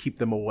to just keep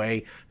them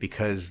away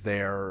because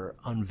they're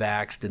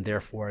unvaxxed and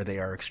therefore they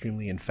are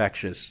extremely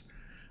infectious.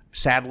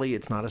 Sadly,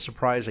 it's not a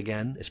surprise,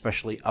 again,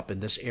 especially up in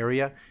this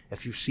area.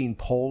 If you've seen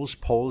polls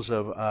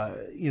of,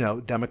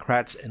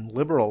 Democrats and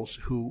liberals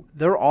who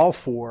they're all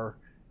for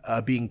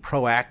being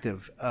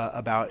proactive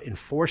about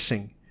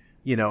enforcing,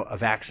 a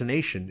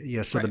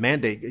vaccination. So right. The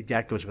mandate,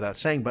 that goes without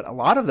saying. But a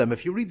lot of them,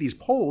 if you read these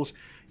polls,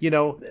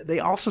 they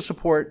also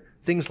support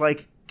things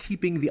like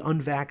keeping the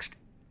unvaxxed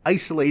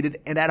isolated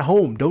and at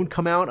home. Don't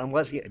come out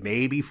unless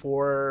maybe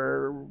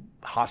for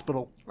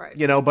hospital, right?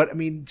 But I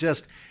mean,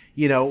 just...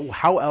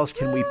 how else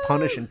can we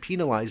punish and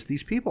penalize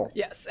these people?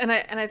 Yes, and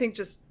I think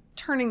just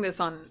turning this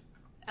on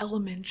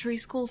elementary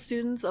school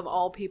students of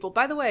all people.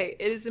 By the way,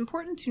 it is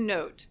important to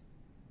note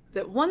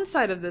that one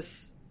side of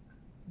this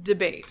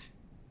debate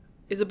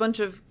is a bunch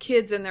of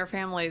kids and their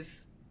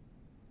families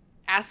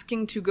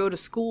asking to go to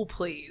school,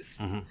 please.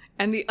 Mm-hmm.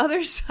 And the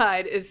other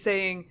side is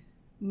saying,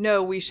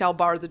 no, we shall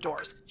bar the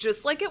doors.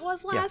 Just like it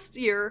was last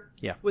year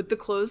with the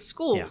closed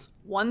schools. Yeah.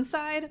 One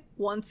side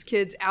wants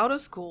kids out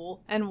of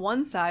school and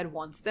one side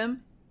wants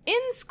them in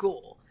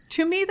school.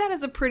 To me, that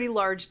is a pretty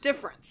large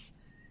difference.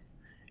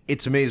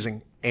 It's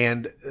amazing.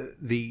 And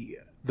the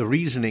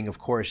reasoning, of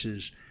course,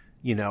 is,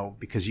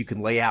 because you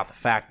can lay out the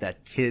fact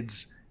that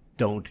kids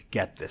don't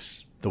get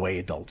this the way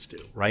adults do,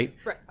 right?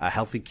 Right. A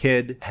healthy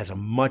kid has a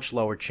much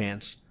lower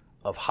chance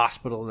of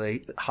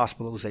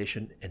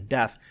hospitalization and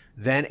death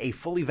than a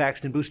fully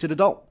vaccinated and boosted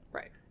adult.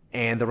 Right.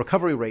 And the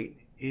recovery rate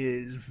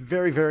is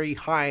very, very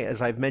high,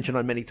 as I've mentioned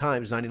on many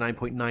times,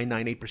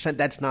 99.998%.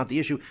 That's not the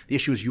issue. The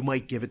issue is you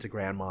might give it to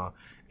grandma,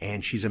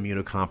 and she's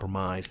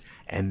immunocompromised,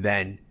 and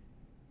then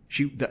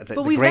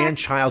the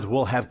grandchild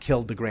will have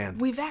killed the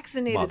grandmother. We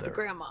vaccinated the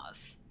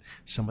grandmas.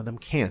 Some of them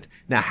can't.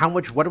 Now,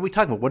 what are we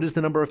talking about? What is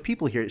the number of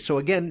people here? So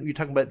again, you're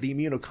talking about the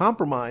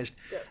immunocompromised.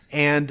 Yes.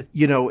 And,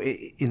 you know,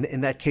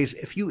 in that case,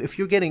 if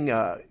you're getting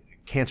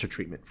cancer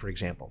treatment, for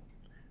example,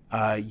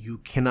 you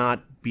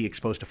cannot be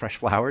exposed to fresh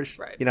flowers.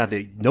 Right. You know,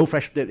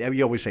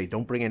 we always say,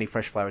 don't bring any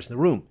fresh flowers in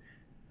the room.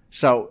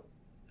 So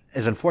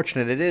as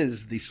unfortunate it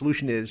is, the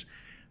solution is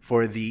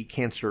for the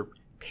cancer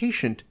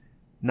patient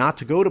not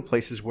to go to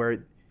places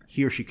where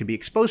he or she can be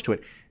exposed to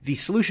it. The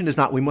solution is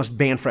not, we must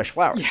ban fresh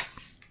flowers.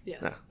 Yes.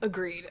 Yes. No.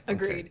 Agreed.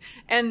 Okay.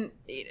 And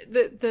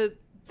the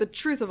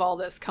truth of all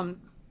this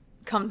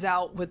comes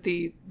out with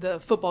the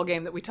football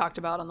game that we talked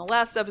about on the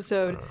last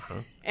episode,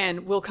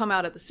 and will come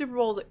out at the Super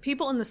Bowls.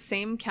 People in the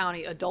same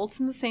county, adults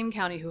in the same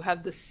county who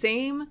have the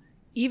same,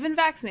 even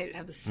vaccinated,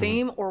 have the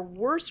same or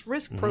worse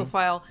risk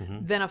profile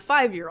than a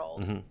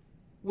 5-year-old,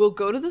 will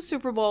go to the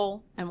Super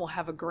Bowl and will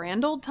have a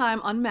grand old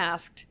time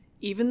unmasked,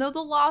 even though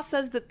the law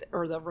says that,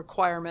 or the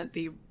requirement,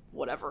 the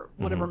whatever,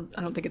 I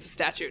don't think it's a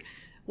statute.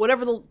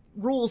 Whatever the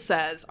rule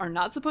says, are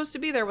not supposed to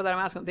be there without a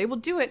mask on. They will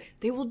do it.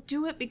 They will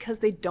do it because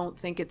they don't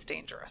think it's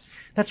dangerous.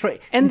 That's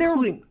right. And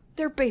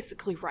they're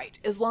basically right,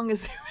 as long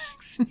as they're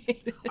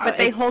vaccinated. But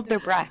they hold their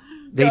breath.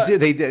 They do.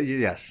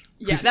 Yes.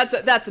 Yeah,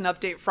 that's an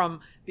update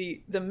from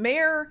the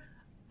mayor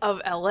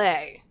of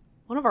LA,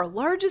 one of our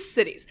largest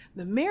cities.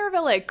 The mayor of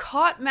LA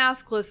caught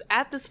maskless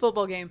at this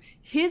football game.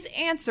 His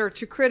answer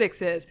to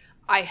critics is,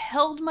 I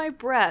held my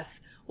breath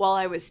while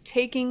I was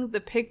taking the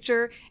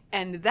picture,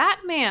 and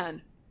that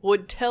man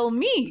would tell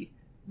me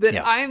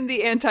that I'm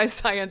the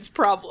anti-science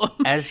problem.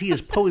 As he is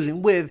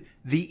posing with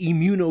the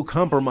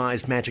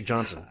immunocompromised Magic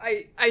Johnson.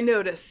 I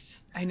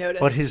noticed.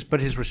 But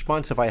his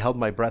response, if I held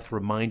my breath,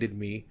 reminded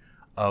me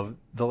of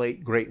the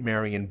late, great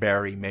Marion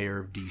Barry, mayor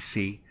of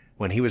D.C.,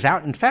 when he was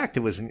out. In fact,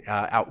 it was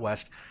out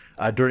west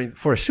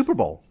for a Super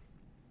Bowl.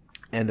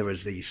 And there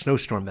was the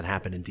snowstorm that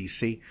happened in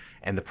D.C.,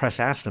 and the press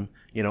asked him,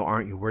 you know,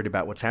 aren't you worried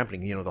about what's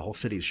happening? You know, the whole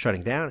city is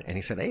shutting down. And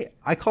he said, hey,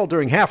 I called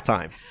during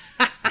halftime.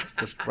 It's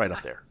just right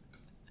up there.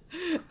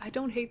 I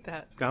don't hate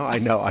that. No, I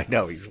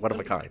know. He's one of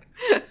a kind.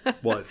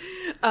 Was.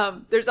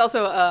 There's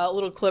also a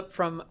little clip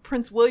from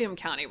Prince William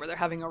County where they're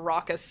having a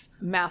raucous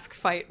mask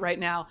fight right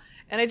now.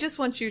 And I just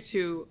want you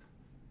to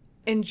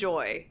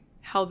enjoy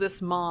how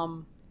this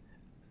mom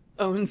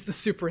owns the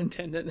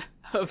superintendent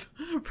of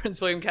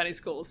Prince William County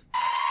Schools.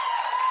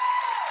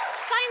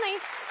 Finally,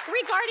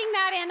 regarding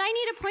that end, I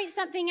need to point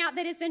something out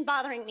that has been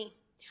bothering me.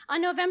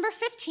 On November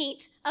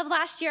 15th of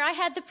last year, I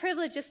had the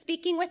privilege of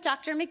speaking with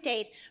Dr.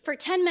 McDade for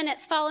 10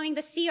 minutes following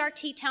the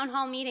CRT town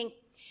hall meeting.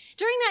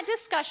 During that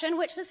discussion,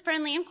 which was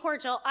friendly and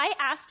cordial, I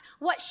asked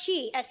what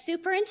she, as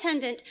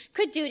superintendent,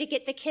 could do to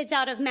get the kids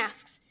out of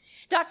masks.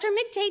 Dr.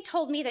 McDade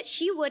told me that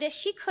she would if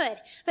she could,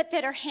 but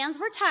that her hands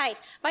were tied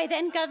by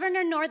then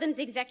Governor Northam's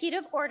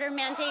executive order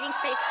mandating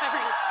face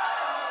coverings.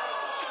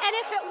 And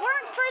if it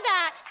weren't for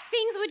that,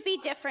 things would be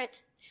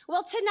different.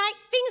 Well, tonight,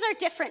 things are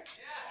different.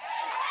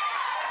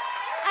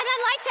 And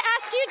I'd like to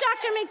ask you,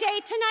 Dr.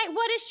 McDade, tonight,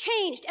 what has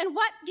changed? And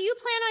what do you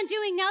plan on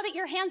doing now that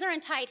your hands are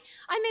untied?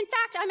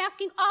 I'm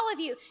asking all of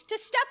you to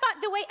step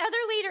up the way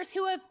other leaders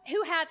who have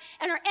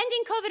and are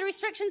ending COVID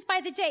restrictions by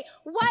the day.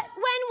 When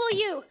will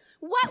you?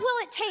 What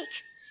will it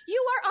take?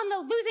 You are on the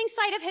losing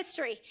side of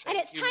history, and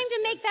it's time to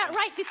make that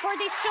right before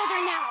these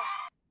children now.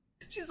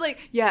 She's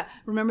like, yeah,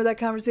 remember that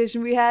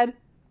conversation we had?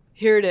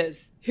 Here it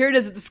is. Here it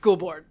is at the school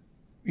board.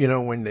 You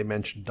know, when they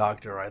mentioned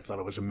doctor, I thought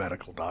it was a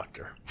medical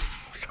doctor.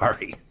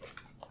 Sorry.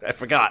 I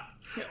forgot.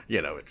 Yeah.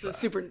 You know, it's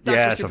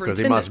Yes, of course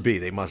they must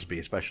be,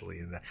 especially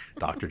in that.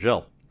 Dr.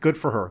 Jill. Good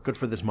for her. Good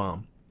for this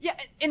mom. Yeah,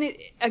 and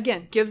it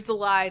again gives the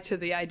lie to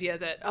the idea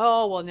that,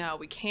 oh, well, no,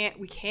 we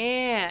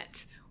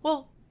can't.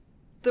 Well,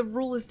 the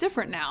rule is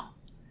different now.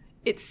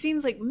 It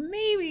seems like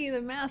maybe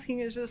the masking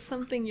is just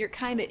something you're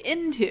kind of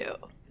into,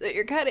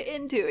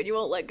 and you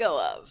won't let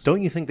go of.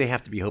 Don't you think they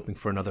have to be hoping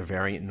for another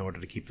variant in order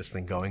to keep this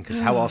thing going? Because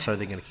how else are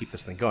they going to keep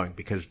this thing going?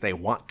 Because they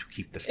want to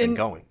keep this thing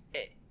going.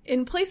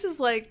 In places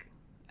like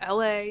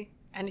LA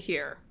and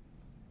here,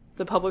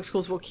 the public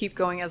schools will keep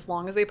going as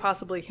long as they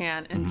possibly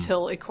can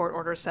until a court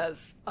order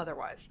says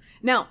otherwise.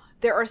 Now,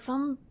 there are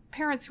some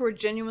parents who are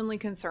genuinely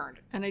concerned,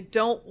 and I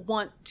don't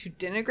want to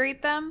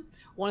denigrate them.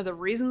 One of the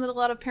reasons that a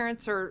lot of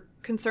parents are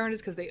concerned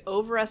is because they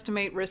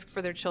overestimate risk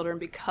for their children,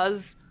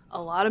 because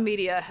a lot of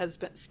media has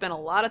spent a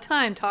lot of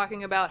time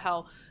talking about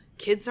how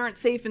kids aren't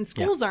safe and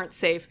schools aren't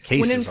safe,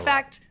 when in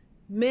fact,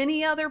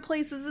 many other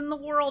places in the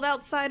world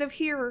outside of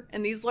here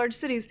and these large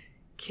cities,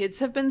 kids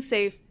have been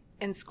safe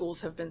and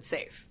schools have been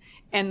safe.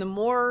 And the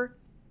more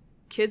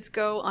kids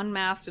go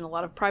unmasked in a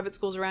lot of private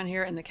schools around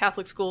here and the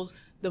Catholic schools,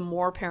 the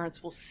more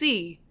parents will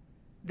see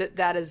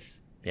that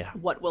is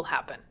what will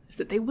happen, is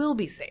that they will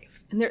be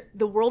safe and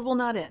the world will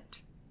not end.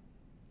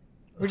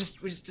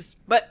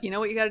 But you know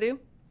what you got to do?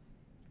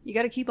 You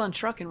got to keep on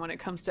trucking when it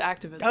comes to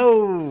activism.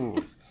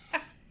 Oh.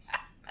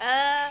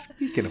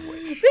 Speaking of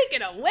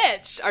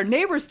which, our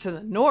neighbors to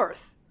the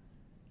north,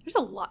 there's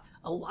a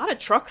lot of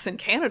trucks in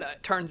Canada,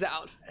 it turns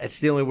out. It's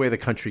the only way the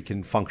country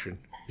can function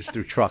is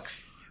through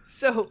trucks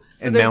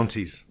and there's,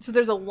 Mounties. So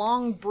there's a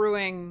long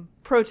brewing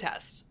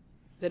protest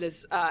that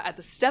is at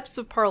the steps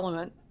of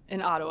Parliament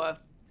in Ottawa,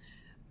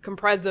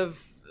 comprised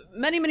of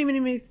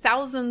many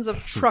thousands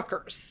of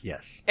truckers.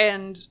 Yes.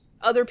 And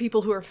other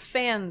people who are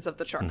fans of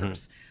the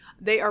truckers.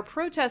 Mm-hmm. They are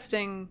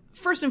protesting,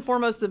 first and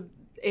foremost,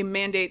 a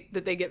mandate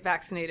that they get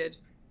vaccinated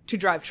to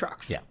drive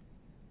trucks. Yeah.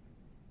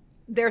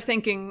 They're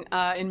thinking,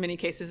 in many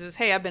cases, is,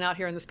 hey, I've been out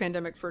here in this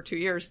pandemic for 2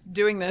 years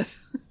doing this.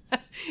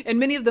 And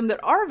many of them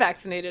that are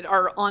vaccinated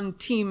are on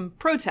team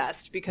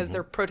protest because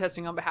they're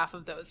protesting on behalf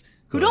of those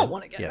who don't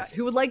want to get vaccinated,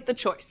 who would like the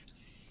choice.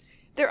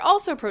 They're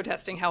also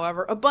protesting,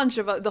 however, a bunch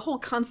of the whole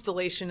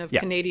constellation of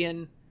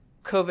Canadian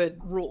COVID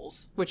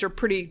rules, which are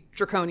pretty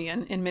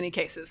draconian in many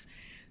cases.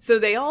 So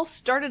they all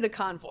started a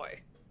convoy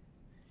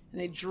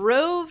and they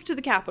drove to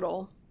the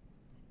Capitol,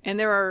 and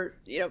there are,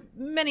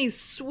 many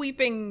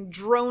sweeping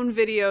drone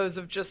videos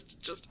of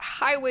just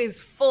highways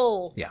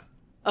full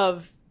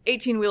of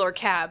 18-wheeler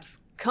cabs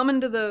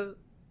coming to the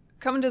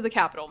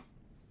Capitol.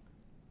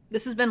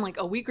 This has been like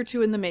a week or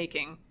two in the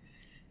making.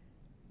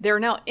 They're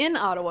now in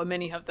Ottawa,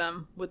 many of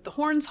them, with the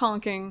horns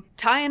honking,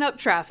 tying up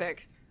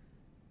traffic.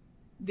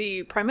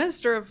 The Prime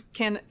Minister of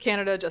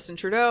Canada, Justin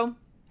Trudeau,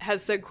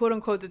 has said, quote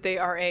unquote, that they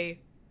are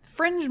a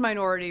fringe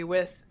minority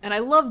with, and I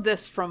love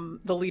this from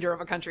the leader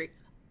of a country,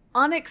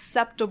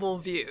 unacceptable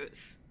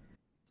views.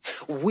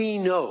 We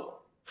know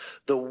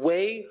the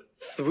way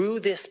through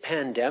this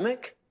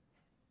pandemic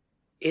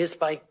is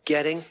by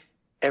getting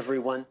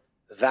everyone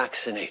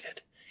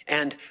vaccinated.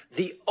 And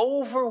the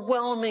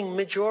overwhelming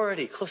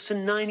majority, close to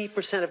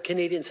 90% of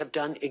Canadians, have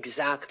done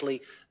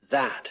exactly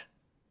that.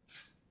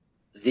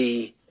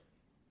 The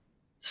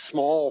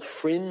small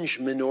fringe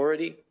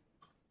minority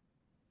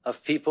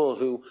of people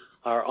who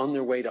are on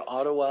their way to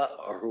Ottawa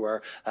or who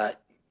are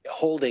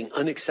holding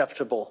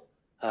unacceptable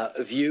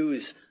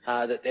views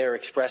that they're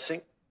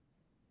expressing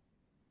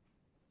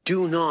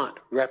do not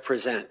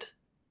represent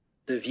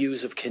the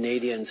views of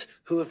Canadians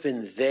who have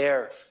been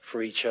there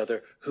for each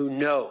other, who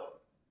know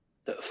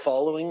that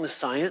following the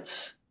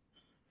science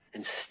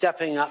and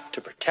stepping up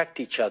to protect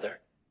each other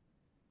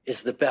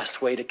is the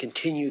best way to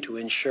continue to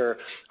ensure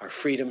our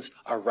freedoms,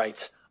 our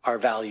rights, our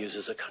values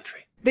as a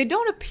country. They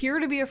don't appear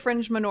to be a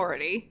fringe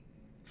minority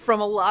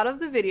from a lot of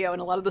the video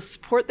and a lot of the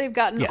support they've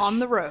gotten on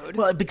the road.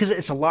 Well, because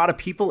it's a lot of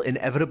people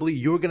inevitably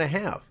you're going to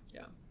have.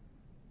 Yeah.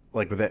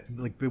 Like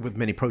with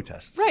many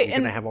protests. Right. You're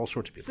going to have all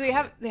sorts of people.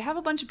 So they have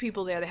a bunch of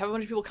people there. They have a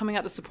bunch of people coming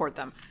out to support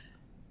them.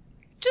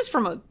 Just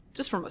from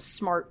a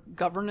smart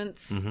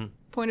governance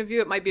point of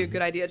view, it might be a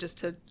good idea just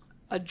to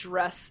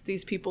address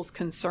these people's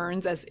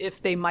concerns as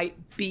if they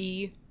might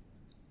be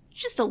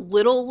just a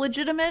little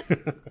legitimate.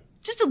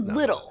 Just a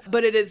little.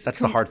 But it is... That's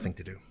the hard thing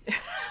to do.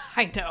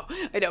 I know.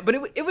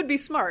 But it would be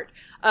smart.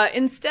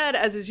 Instead,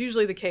 as is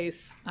usually the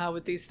case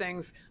with these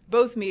things,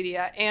 both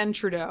media and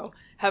Trudeau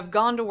have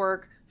gone to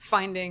work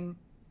finding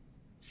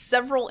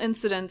several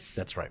incidents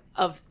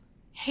of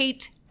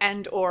hate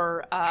and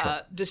or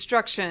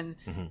destruction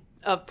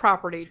of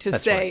property to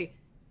say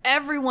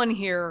everyone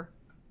here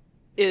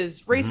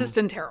is racist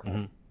and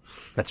terrible.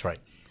 That's right.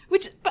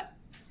 But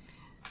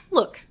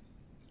look,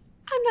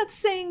 I'm not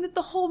saying that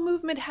the whole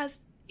movement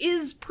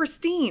is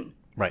pristine.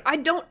 Right. I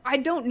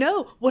don't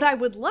know. What I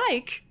would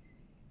like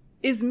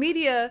is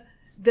media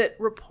that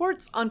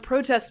reports on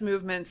protest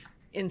movements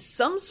in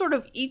some sort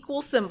of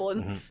equal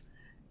semblance,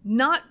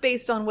 not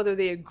based on whether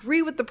they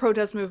agree with the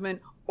protest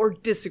movement or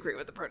disagree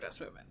with the protest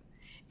movement.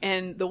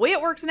 And the way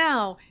it works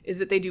now is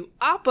that they do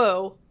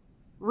oppo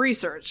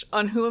research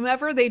on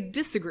whomever they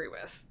disagree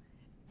with.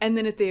 And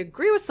then if they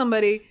agree with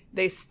somebody,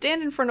 they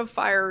stand in front of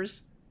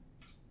fires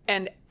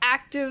and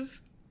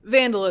active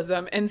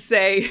vandalism and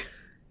say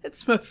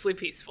it's mostly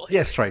peaceful.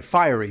 Yes, right.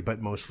 Fiery, but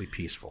mostly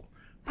peaceful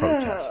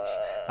protests.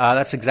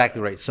 That's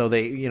exactly right. So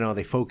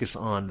they focus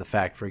on the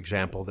fact, for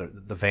example,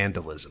 the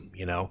vandalism,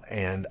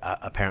 and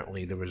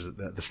apparently there was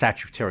the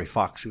statue of Terry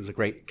Fox, who was a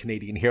great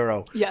Canadian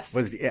hero. Yes.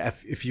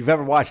 If you've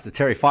ever watched the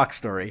Terry Fox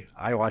story,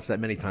 I watched that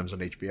many times on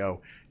HBO,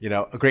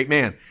 a great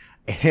man.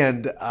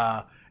 And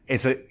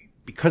so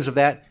because of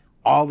that,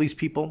 all these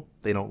people,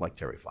 they don't like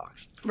Terry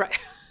Fox. Right.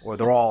 Or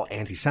they're all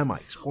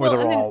anti-Semites, or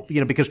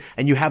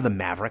and you have the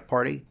Maverick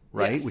Party,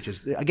 right? Yes. Which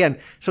is, again,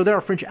 so there are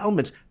fringe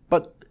elements,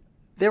 but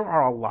there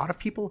are a lot of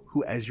people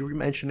who, as you were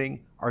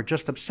mentioning, are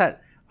just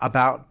upset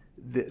about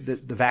the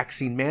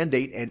vaccine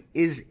mandate, and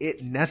is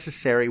it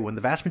necessary when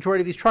the vast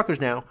majority of these truckers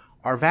now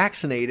are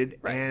vaccinated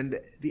and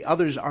the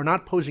others are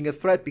not posing a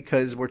threat,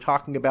 because we're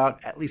talking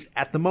about, at least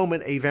at the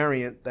moment, a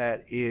variant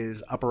that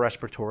is upper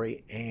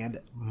respiratory and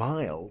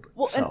mild.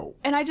 Well, so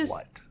and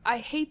I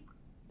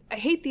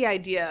hate the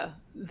idea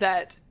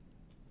that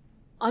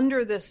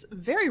under this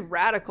very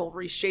radical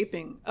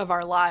reshaping of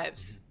our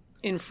lives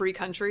in free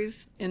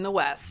countries in the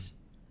West,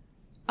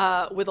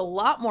 with a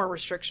lot more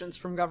restrictions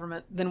from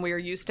government than we are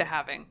used to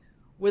having,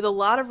 with a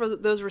lot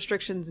of those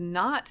restrictions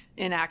not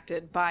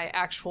enacted by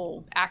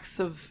actual acts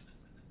of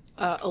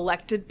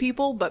elected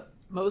people, but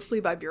mostly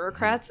by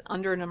bureaucrats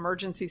under an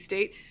emergency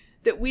state,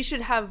 that we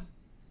should have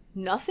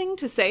nothing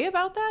to say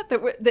about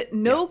that, that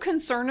no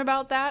concern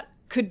about that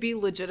could be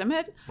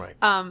legitimate. Right.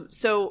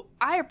 So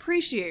I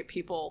appreciate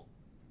people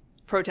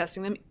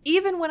protesting them,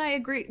 even when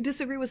I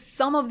disagree with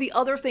some of the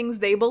other things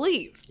they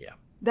believe. Yeah.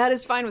 That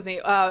is fine with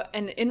me.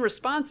 And in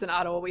response in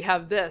Ottawa, we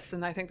have this,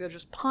 and I think they're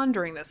just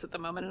pondering this at the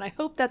moment, and I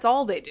hope that's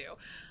all they do.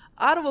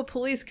 Ottawa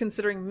police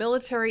considering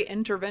military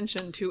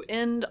intervention to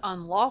end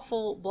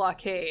unlawful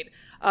blockade.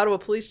 Ottawa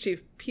Police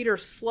Chief Peter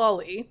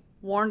Slawley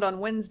warned on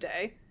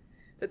Wednesday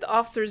that the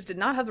officers did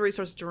not have the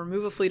resources to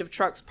remove a fleet of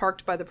trucks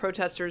parked by the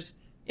protesters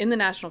in the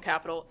national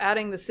capital,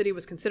 adding the city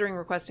was considering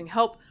requesting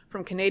help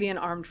from Canadian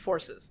armed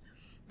forces.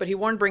 But he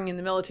warned bringing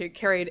the military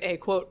carried a,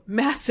 quote,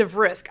 massive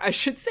risk, I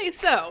should say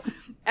so,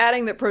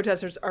 adding that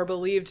protesters are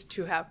believed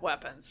to have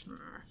weapons.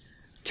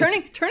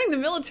 Turning the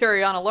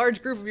military on a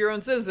large group of your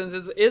own citizens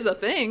is a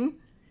thing.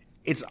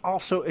 It's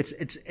also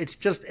it's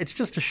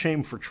just a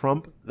shame for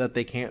Trump that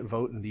they can't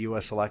vote in the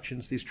U.S.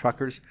 elections, these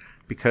truckers,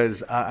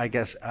 because I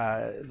guess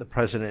the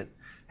president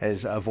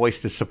has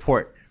voiced his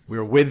support.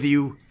 We're with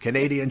you,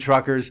 Canadian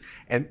truckers,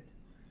 and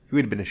he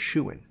would have been a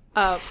shoo-in.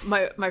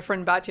 My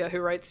friend Batya, who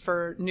writes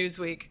for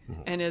Newsweek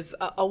and is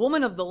a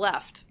woman of the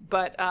left,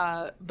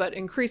 but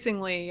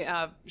increasingly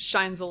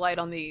shines a light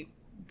on the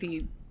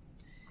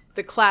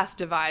class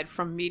divide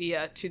from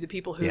media to the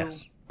people who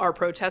are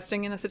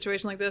protesting in a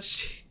situation like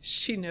this.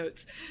 She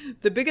notes,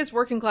 the biggest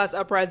working class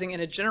uprising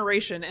in a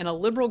generation, and a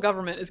liberal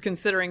government is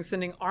considering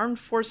sending armed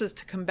forces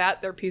to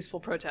combat their peaceful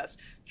protest.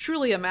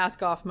 Truly a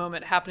mask-off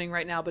moment happening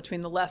right now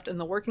between the left and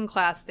the working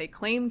class they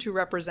claim to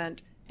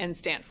represent and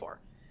stand for.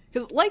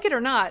 Because, like it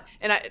or not,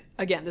 and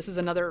again, this is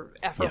another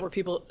effort where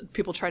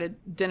people try to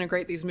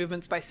denigrate these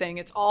movements by saying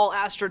it's all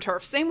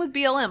AstroTurf. Same with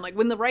BLM. Like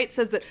when the right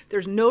says that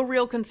there's no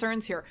real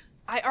concerns here,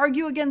 I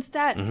argue against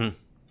that.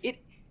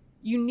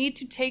 You need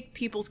to take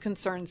people's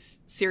concerns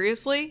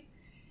seriously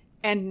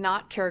and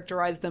not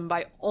characterize them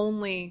by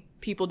only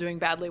people doing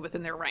badly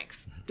within their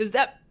ranks. Does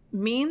that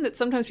mean that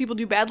sometimes people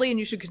do badly and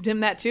you should condemn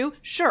that too?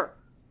 Sure.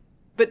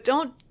 But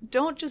don't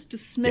just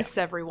dismiss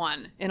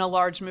everyone in a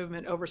large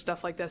movement over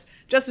stuff like this.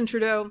 Justin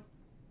Trudeau,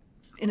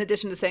 in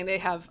addition to saying they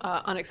have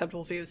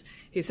unacceptable views,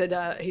 he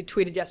said, he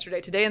tweeted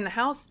yesterday, today in the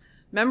House,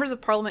 members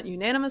of Parliament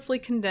unanimously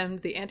condemned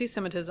the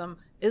anti-Semitism,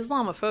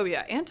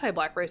 Islamophobia,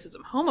 anti-black racism,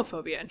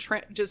 homophobia, and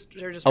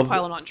they're just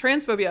piling on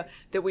transphobia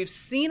that we've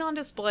seen on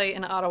display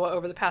in Ottawa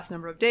over the past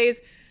number of days.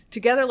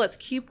 Together, let's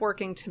keep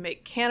working to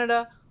make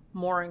Canada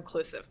more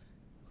inclusive.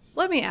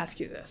 Let me ask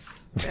you this.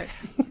 Okay?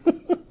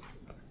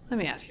 Let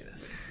me ask you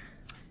this.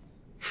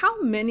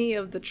 How many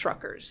of the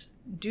truckers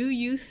do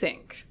you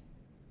think,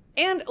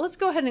 and let's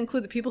go ahead and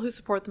include the people who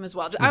support them as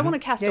well. I want to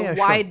cast a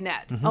wide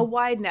net, a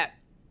wide net.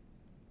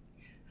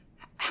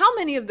 How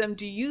many of them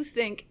do you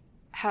think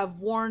have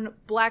worn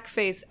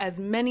blackface as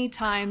many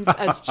times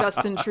as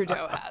Justin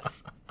Trudeau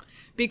has?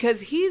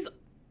 Because he's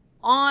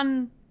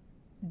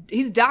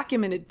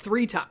documented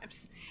 3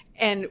 times.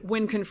 And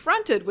when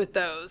confronted with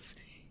those,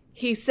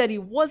 he said he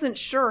wasn't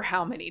sure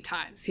how many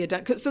times he had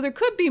done. So there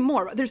could be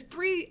more. There's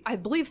 3, I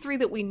believe 3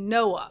 that we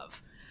know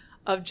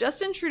of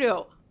Justin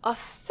Trudeau, a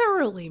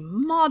thoroughly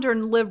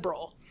modern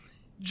liberal,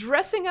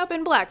 dressing up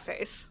in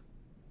blackface.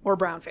 Or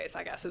brownface,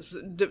 I guess.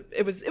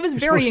 It was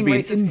varying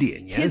races.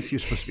 Indian, yes, he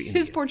was supposed to be Indian.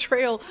 His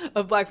portrayal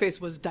of blackface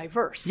was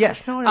diverse.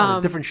 Yes,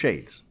 no, different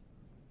shades.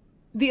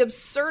 The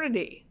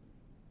absurdity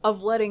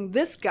of letting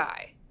this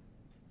guy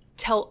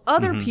tell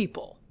other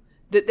people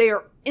that they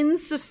are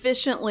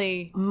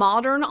insufficiently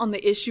modern on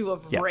the issue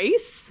of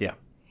race. Yeah.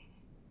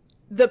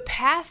 The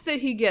pass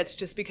that he gets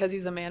just because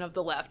he's a man of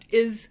the left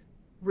is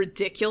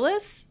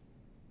ridiculous.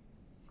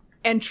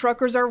 And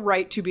truckers are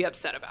right to be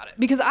upset about it.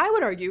 Because I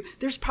would argue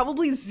there's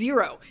probably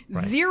zero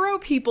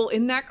people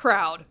in that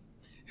crowd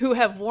who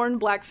have worn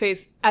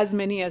blackface as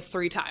many as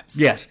 3 times.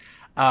 Yes.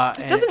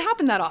 It doesn't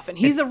happen that often.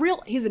 He's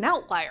an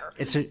outlier.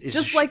 It's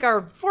just like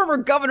our former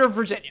governor of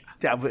Virginia.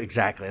 Yeah,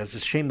 exactly. It's a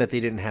shame that they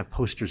didn't have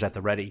posters at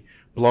the ready,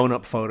 blown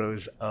up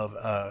photos of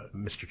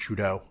Mr.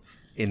 Trudeau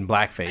in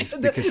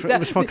blackface because it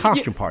was for a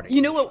costume party.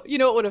 You know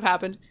what would have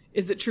happened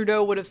is that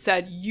Trudeau would have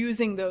said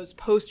using those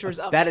posters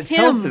of that him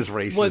itself is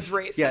racist. Was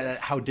racist. Yeah,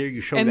 how dare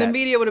you show and that? And the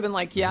media would have been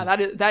like, yeah,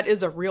 that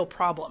is a real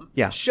problem.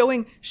 Yeah.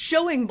 Showing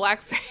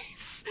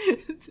blackface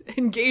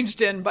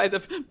engaged in by the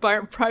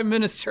Prime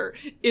Minister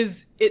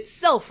is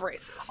itself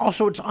racist.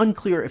 Also, it's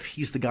unclear if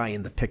he's the guy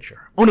in the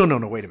picture. Oh, no,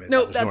 wait a minute.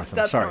 No, that was Northam.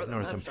 That's Sorry,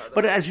 Northam. Northam.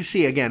 But as you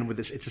see, again, with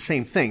this, it's the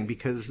same thing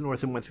because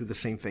Northam went through the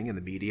same thing in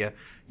the media,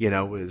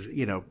 was,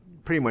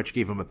 pretty much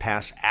gave him a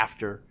pass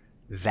after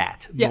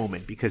that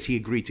moment because he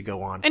agreed to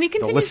go on and he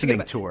the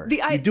listening tour.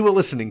 You do a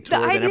listening tour,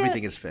 then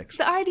everything is fixed.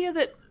 The idea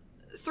that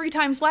 3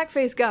 times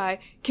blackface guy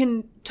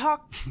can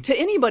talk to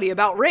anybody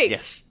about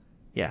race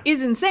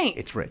is insane.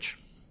 It's rich.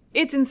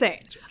 It's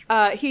insane.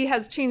 He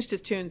has changed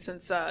his tune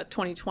since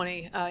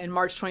 2020. In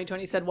March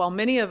 2020, he said, while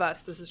many of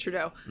us, this is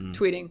Trudeau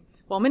tweeting,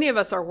 while many of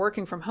us are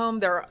working from home,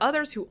 there are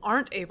others who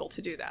aren't able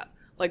to do that,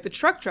 like the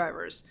truck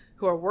drivers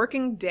who are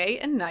working day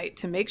and night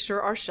to make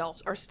sure our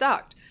shelves are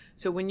stocked.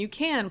 So when you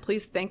can,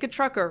 please thank a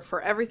trucker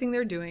for everything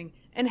they're doing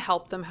and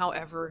help them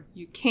however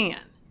you can.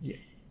 Yeah.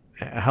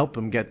 Help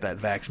them get that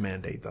vax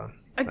mandate done.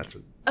 That's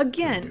what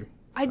Again,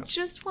 I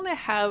just want to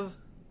have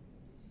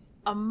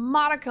a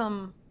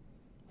modicum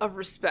of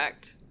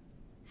respect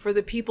for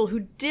the people who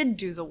did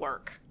do the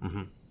work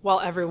while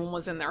everyone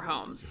was in their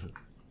homes.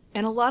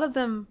 And a lot of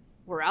them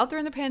were out there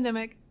in the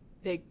pandemic.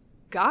 They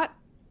got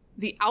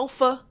the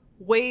alpha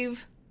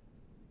wave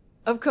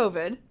of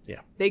COVID.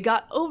 Yeah. They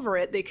got over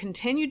it. They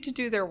continued to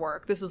do their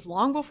work. This is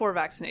long before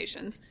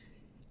vaccinations.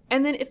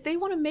 And then if they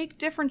want to make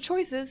different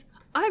choices,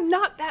 I'm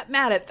not that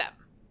mad at them.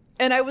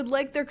 And I would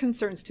like their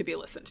concerns to be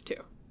listened to.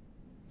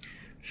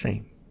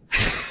 Same.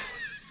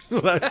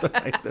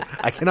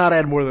 I cannot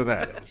add more than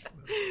that.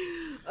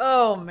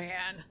 Oh,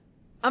 man.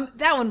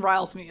 That one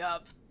riles me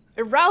up.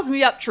 It riles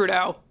me up,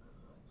 Trudeau.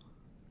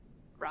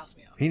 Riles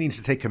me up. He needs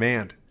to take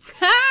command.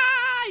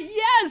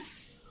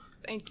 Yes!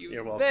 Thank you,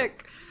 You're welcome.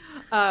 Vic.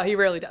 He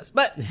rarely does.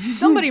 But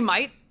somebody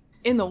might.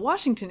 In the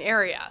Washington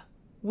area,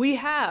 we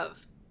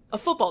have a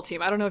football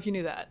team. I don't know if you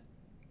knew that.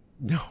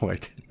 No, I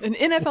didn't. An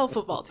NFL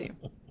football team.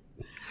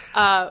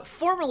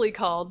 Formerly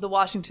called the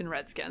Washington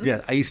Redskins.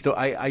 Yeah, I used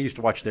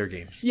to watch their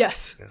games.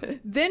 Yes. Yeah.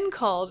 Then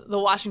called the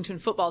Washington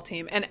football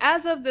team. And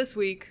as of this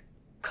week,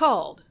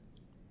 called.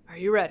 Are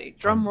you ready?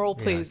 Drum roll,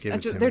 please. give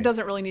it to There me.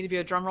 doesn't really need to be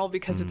a drum roll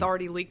because it's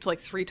already leaked like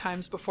 3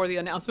 times before the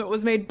announcement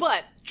was made.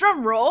 But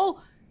drum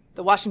roll,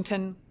 the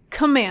Washington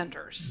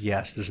Commanders.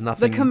 Yes, there's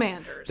nothing. The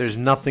Commanders. There's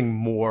nothing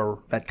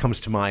more that comes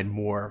to mind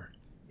more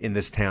in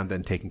this town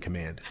than taking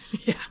command.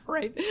 Yeah,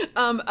 right.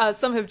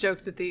 Some have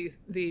joked that the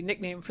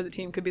nickname for the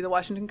team could be the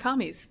Washington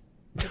Commies.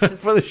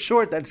 For the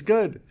short, that's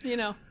good. You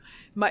know,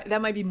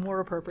 that might be more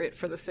appropriate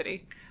for the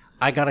city.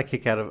 I got a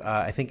kick out of,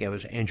 I think it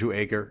was Andrew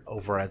Ager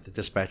over at the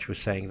Dispatch was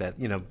saying that,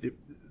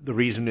 the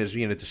reason is,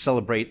 to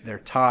celebrate their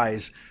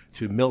ties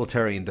to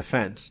military and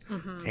defense.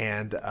 Mm-hmm.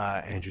 And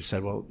Andrew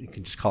said, well, you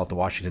can just call it the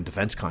Washington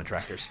Defense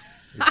Contractors.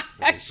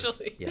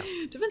 Actually, yeah.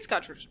 Defense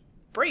contractors,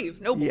 brave,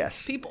 noble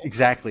people.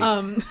 Exactly.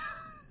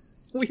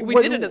 We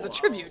did it as a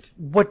tribute.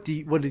 What do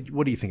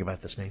you think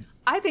about this name?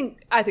 I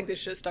think they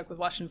should have stuck with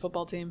Washington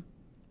Football Team.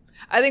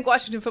 I think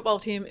Washington Football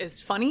Team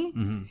is funny.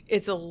 Mm-hmm.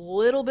 It's a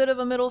little bit of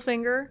a middle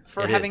finger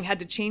for having had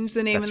to change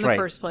the name in the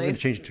first place. We're going to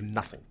change it to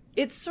nothing.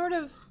 It's sort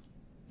of,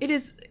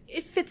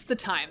 it fits the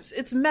times.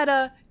 It's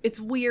meta.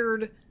 It's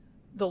weird.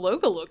 The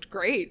logo looked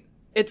great.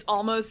 It's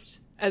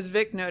almost, as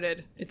Vic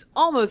noted, it's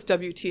almost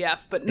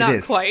WTF, but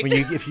not quite.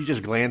 If you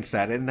just glance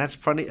at it, and that's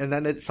funny, and that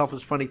in itself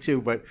is funny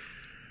too, but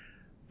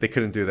they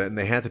couldn't do that, and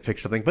they had to pick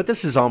something. But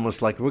this is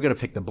almost like we're going to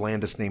pick the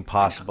blandest name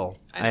possible.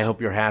 I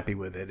hope you're happy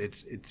with it.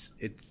 It's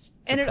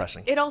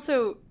depressing. It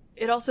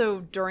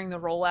also during the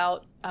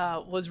rollout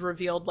was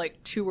revealed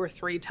like 2 or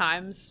 3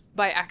 times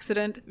by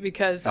accident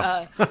because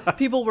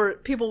people were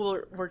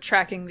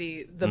tracking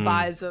the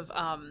buys of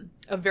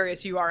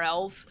various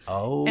URLs.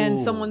 Oh, and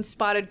someone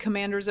spotted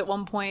Commanders at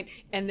one point,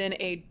 and then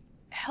a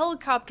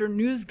helicopter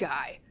news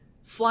guy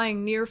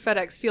flying near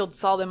FedEx Field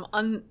saw them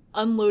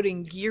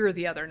unloading gear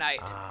the other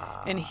night,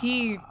 and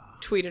he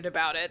tweeted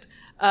about it.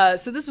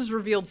 So this was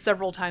revealed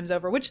several times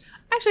over, which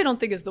actually I don't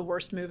think is the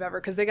worst move ever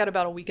because they got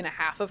about a week and a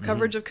half of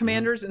coverage of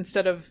Commanders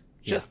instead of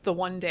just the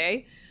one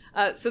day.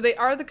 So they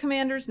are the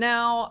Commanders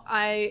now.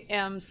 I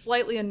am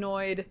slightly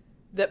annoyed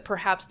that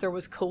perhaps there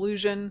was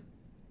collusion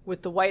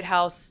with the White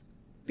House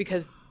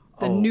because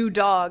the new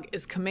dog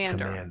is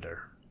Commander.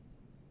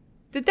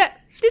 Did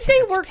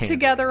they work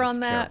together on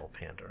that? Terrible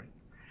pandering.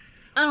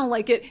 I don't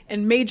like it.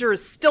 And Major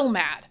is still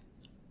mad.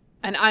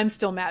 And I'm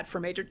still mad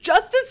for Major.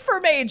 Justice for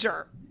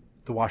Major!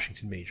 The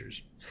Washington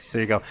Majors. There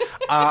you go.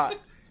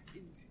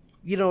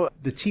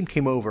 The team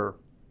came over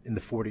in the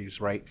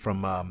 40s, right,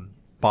 from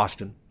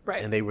Boston.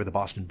 Right. And they were the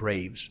Boston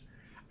Braves.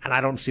 And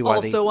I don't see why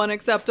also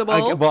unacceptable.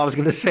 I was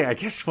going to say, I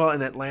guess,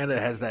 in Atlanta it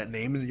has that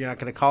name, and you're not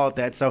going to call it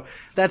that. So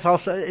that's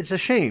also, it's a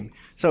shame.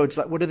 So it's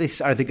like,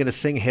 are they going to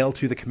sing Hail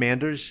to the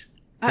Commanders?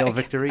 Hail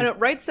Victory? I know,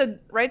 Wright said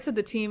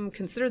the team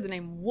considered the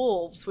name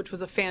Wolves, which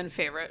was a fan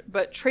favorite,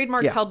 but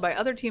trademarks held by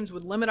other teams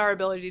would limit our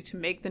ability to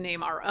make the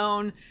name our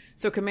own.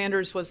 So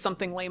Commanders was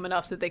something lame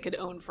enough that they could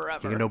own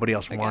forever. Nobody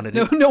else wanted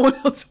it. No one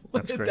else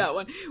wanted that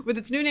one. With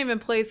its new name in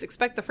place,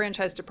 expect the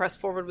franchise to press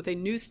forward with a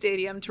new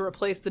stadium to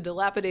replace the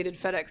dilapidated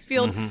FedEx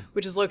Field,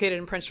 which is located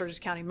in Prince George's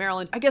County,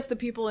 Maryland. I guess the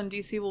people in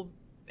D.C.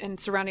 and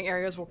surrounding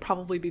areas will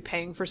probably be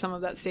paying for some of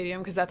that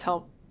stadium because that's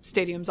how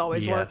stadiums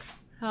always work.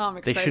 Oh, I'm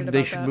excited about that.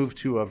 They should move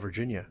to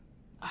Virginia.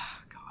 Oh,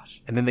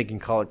 gosh. And then they can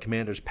call it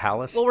Commander's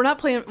Palace. Well,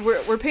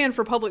 we're paying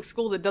for public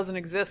school that doesn't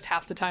exist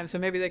half the time, so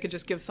maybe they could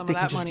just give some of that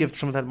money. They could just give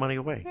some of that money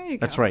away. There you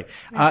go. That's right.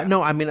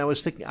 No, I mean, I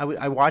was thinking,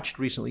 I watched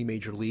recently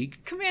Major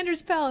League.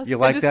 Commander's Palace. You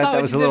like that?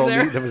 That was a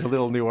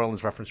little New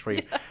Orleans reference for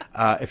you,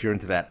 if you're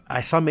into that. I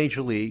saw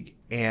Major League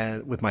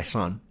and with my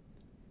son.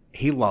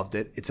 He loved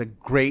it. It's a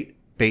great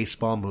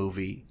baseball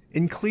movie.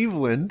 in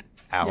Cleveland,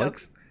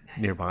 Alex,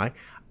 nearby,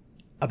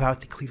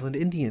 about the Cleveland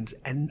Indians,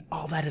 and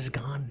all that is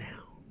gone now.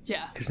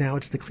 Yeah. Because now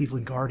it's the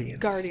Cleveland Guardians.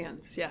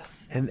 Guardians,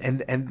 yes. And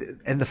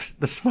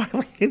the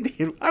smiling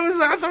Indian. I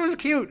thought it was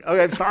cute.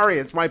 Okay, I'm sorry.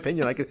 It's my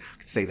opinion. I could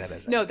say that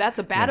as no. That's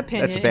a bad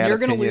opinion. That's a bad You're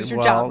going to lose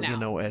your job now. You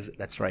know,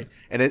 that's right.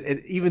 And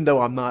even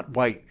though I'm not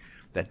white,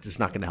 that is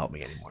not going to help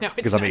me anymore. No,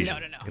 because I'm Asian.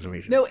 No. Because I'm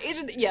Asian. No,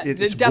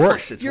 it's definitely.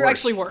 worse. It's You're worse.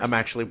 actually worse. I'm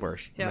actually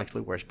worse. Yep. I'm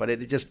actually worse. But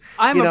it just.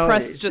 I'm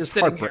oppressed it's just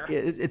sitting here.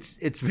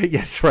 It's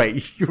yes,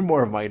 right. You're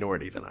more a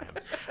minority than I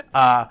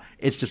am.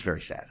 It's just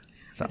very sad.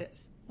 So. It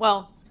is.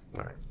 Well.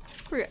 All right.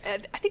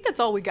 I think that's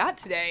all we got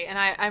today, and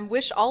I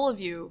wish all of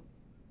you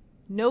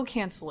no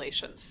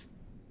cancellations.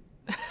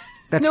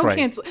 That's no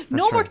right.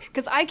 No more,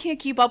 because I can't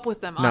keep up with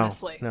them,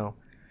 honestly. No.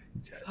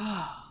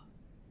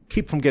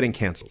 Keep from getting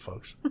canceled,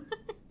 folks.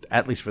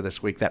 At least for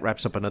this week. That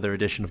wraps up another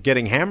edition of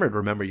Getting Hammered.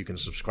 Remember, you can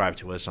subscribe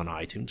to us on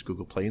iTunes,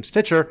 Google Play, and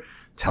Stitcher.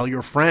 Tell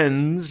your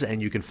friends,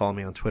 and you can follow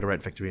me on Twitter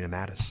at Victorina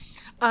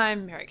Mattis.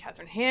 I'm Mary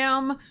Catherine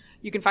Ham.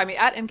 You can find me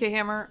at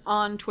MKHammer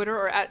on Twitter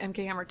or at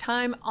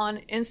MKHammerTime on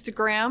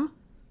Instagram.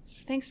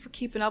 Thanks for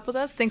keeping up with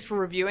us. Thanks for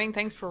reviewing.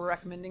 Thanks for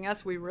recommending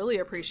us. We really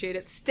appreciate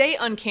it. Stay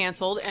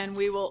uncanceled, and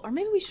we will, or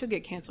maybe we should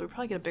get canceled. We'll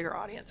probably get a bigger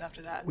audience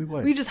after that. We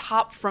would. We just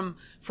hop from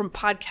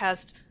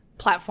podcast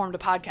platform to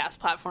podcast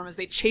platform as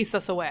they chase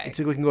us away.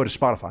 So we can go to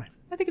Spotify.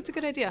 I think it's a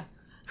good idea.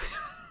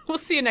 We'll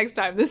see you next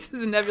time. This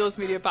is a Nebulous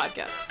Media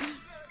Podcast.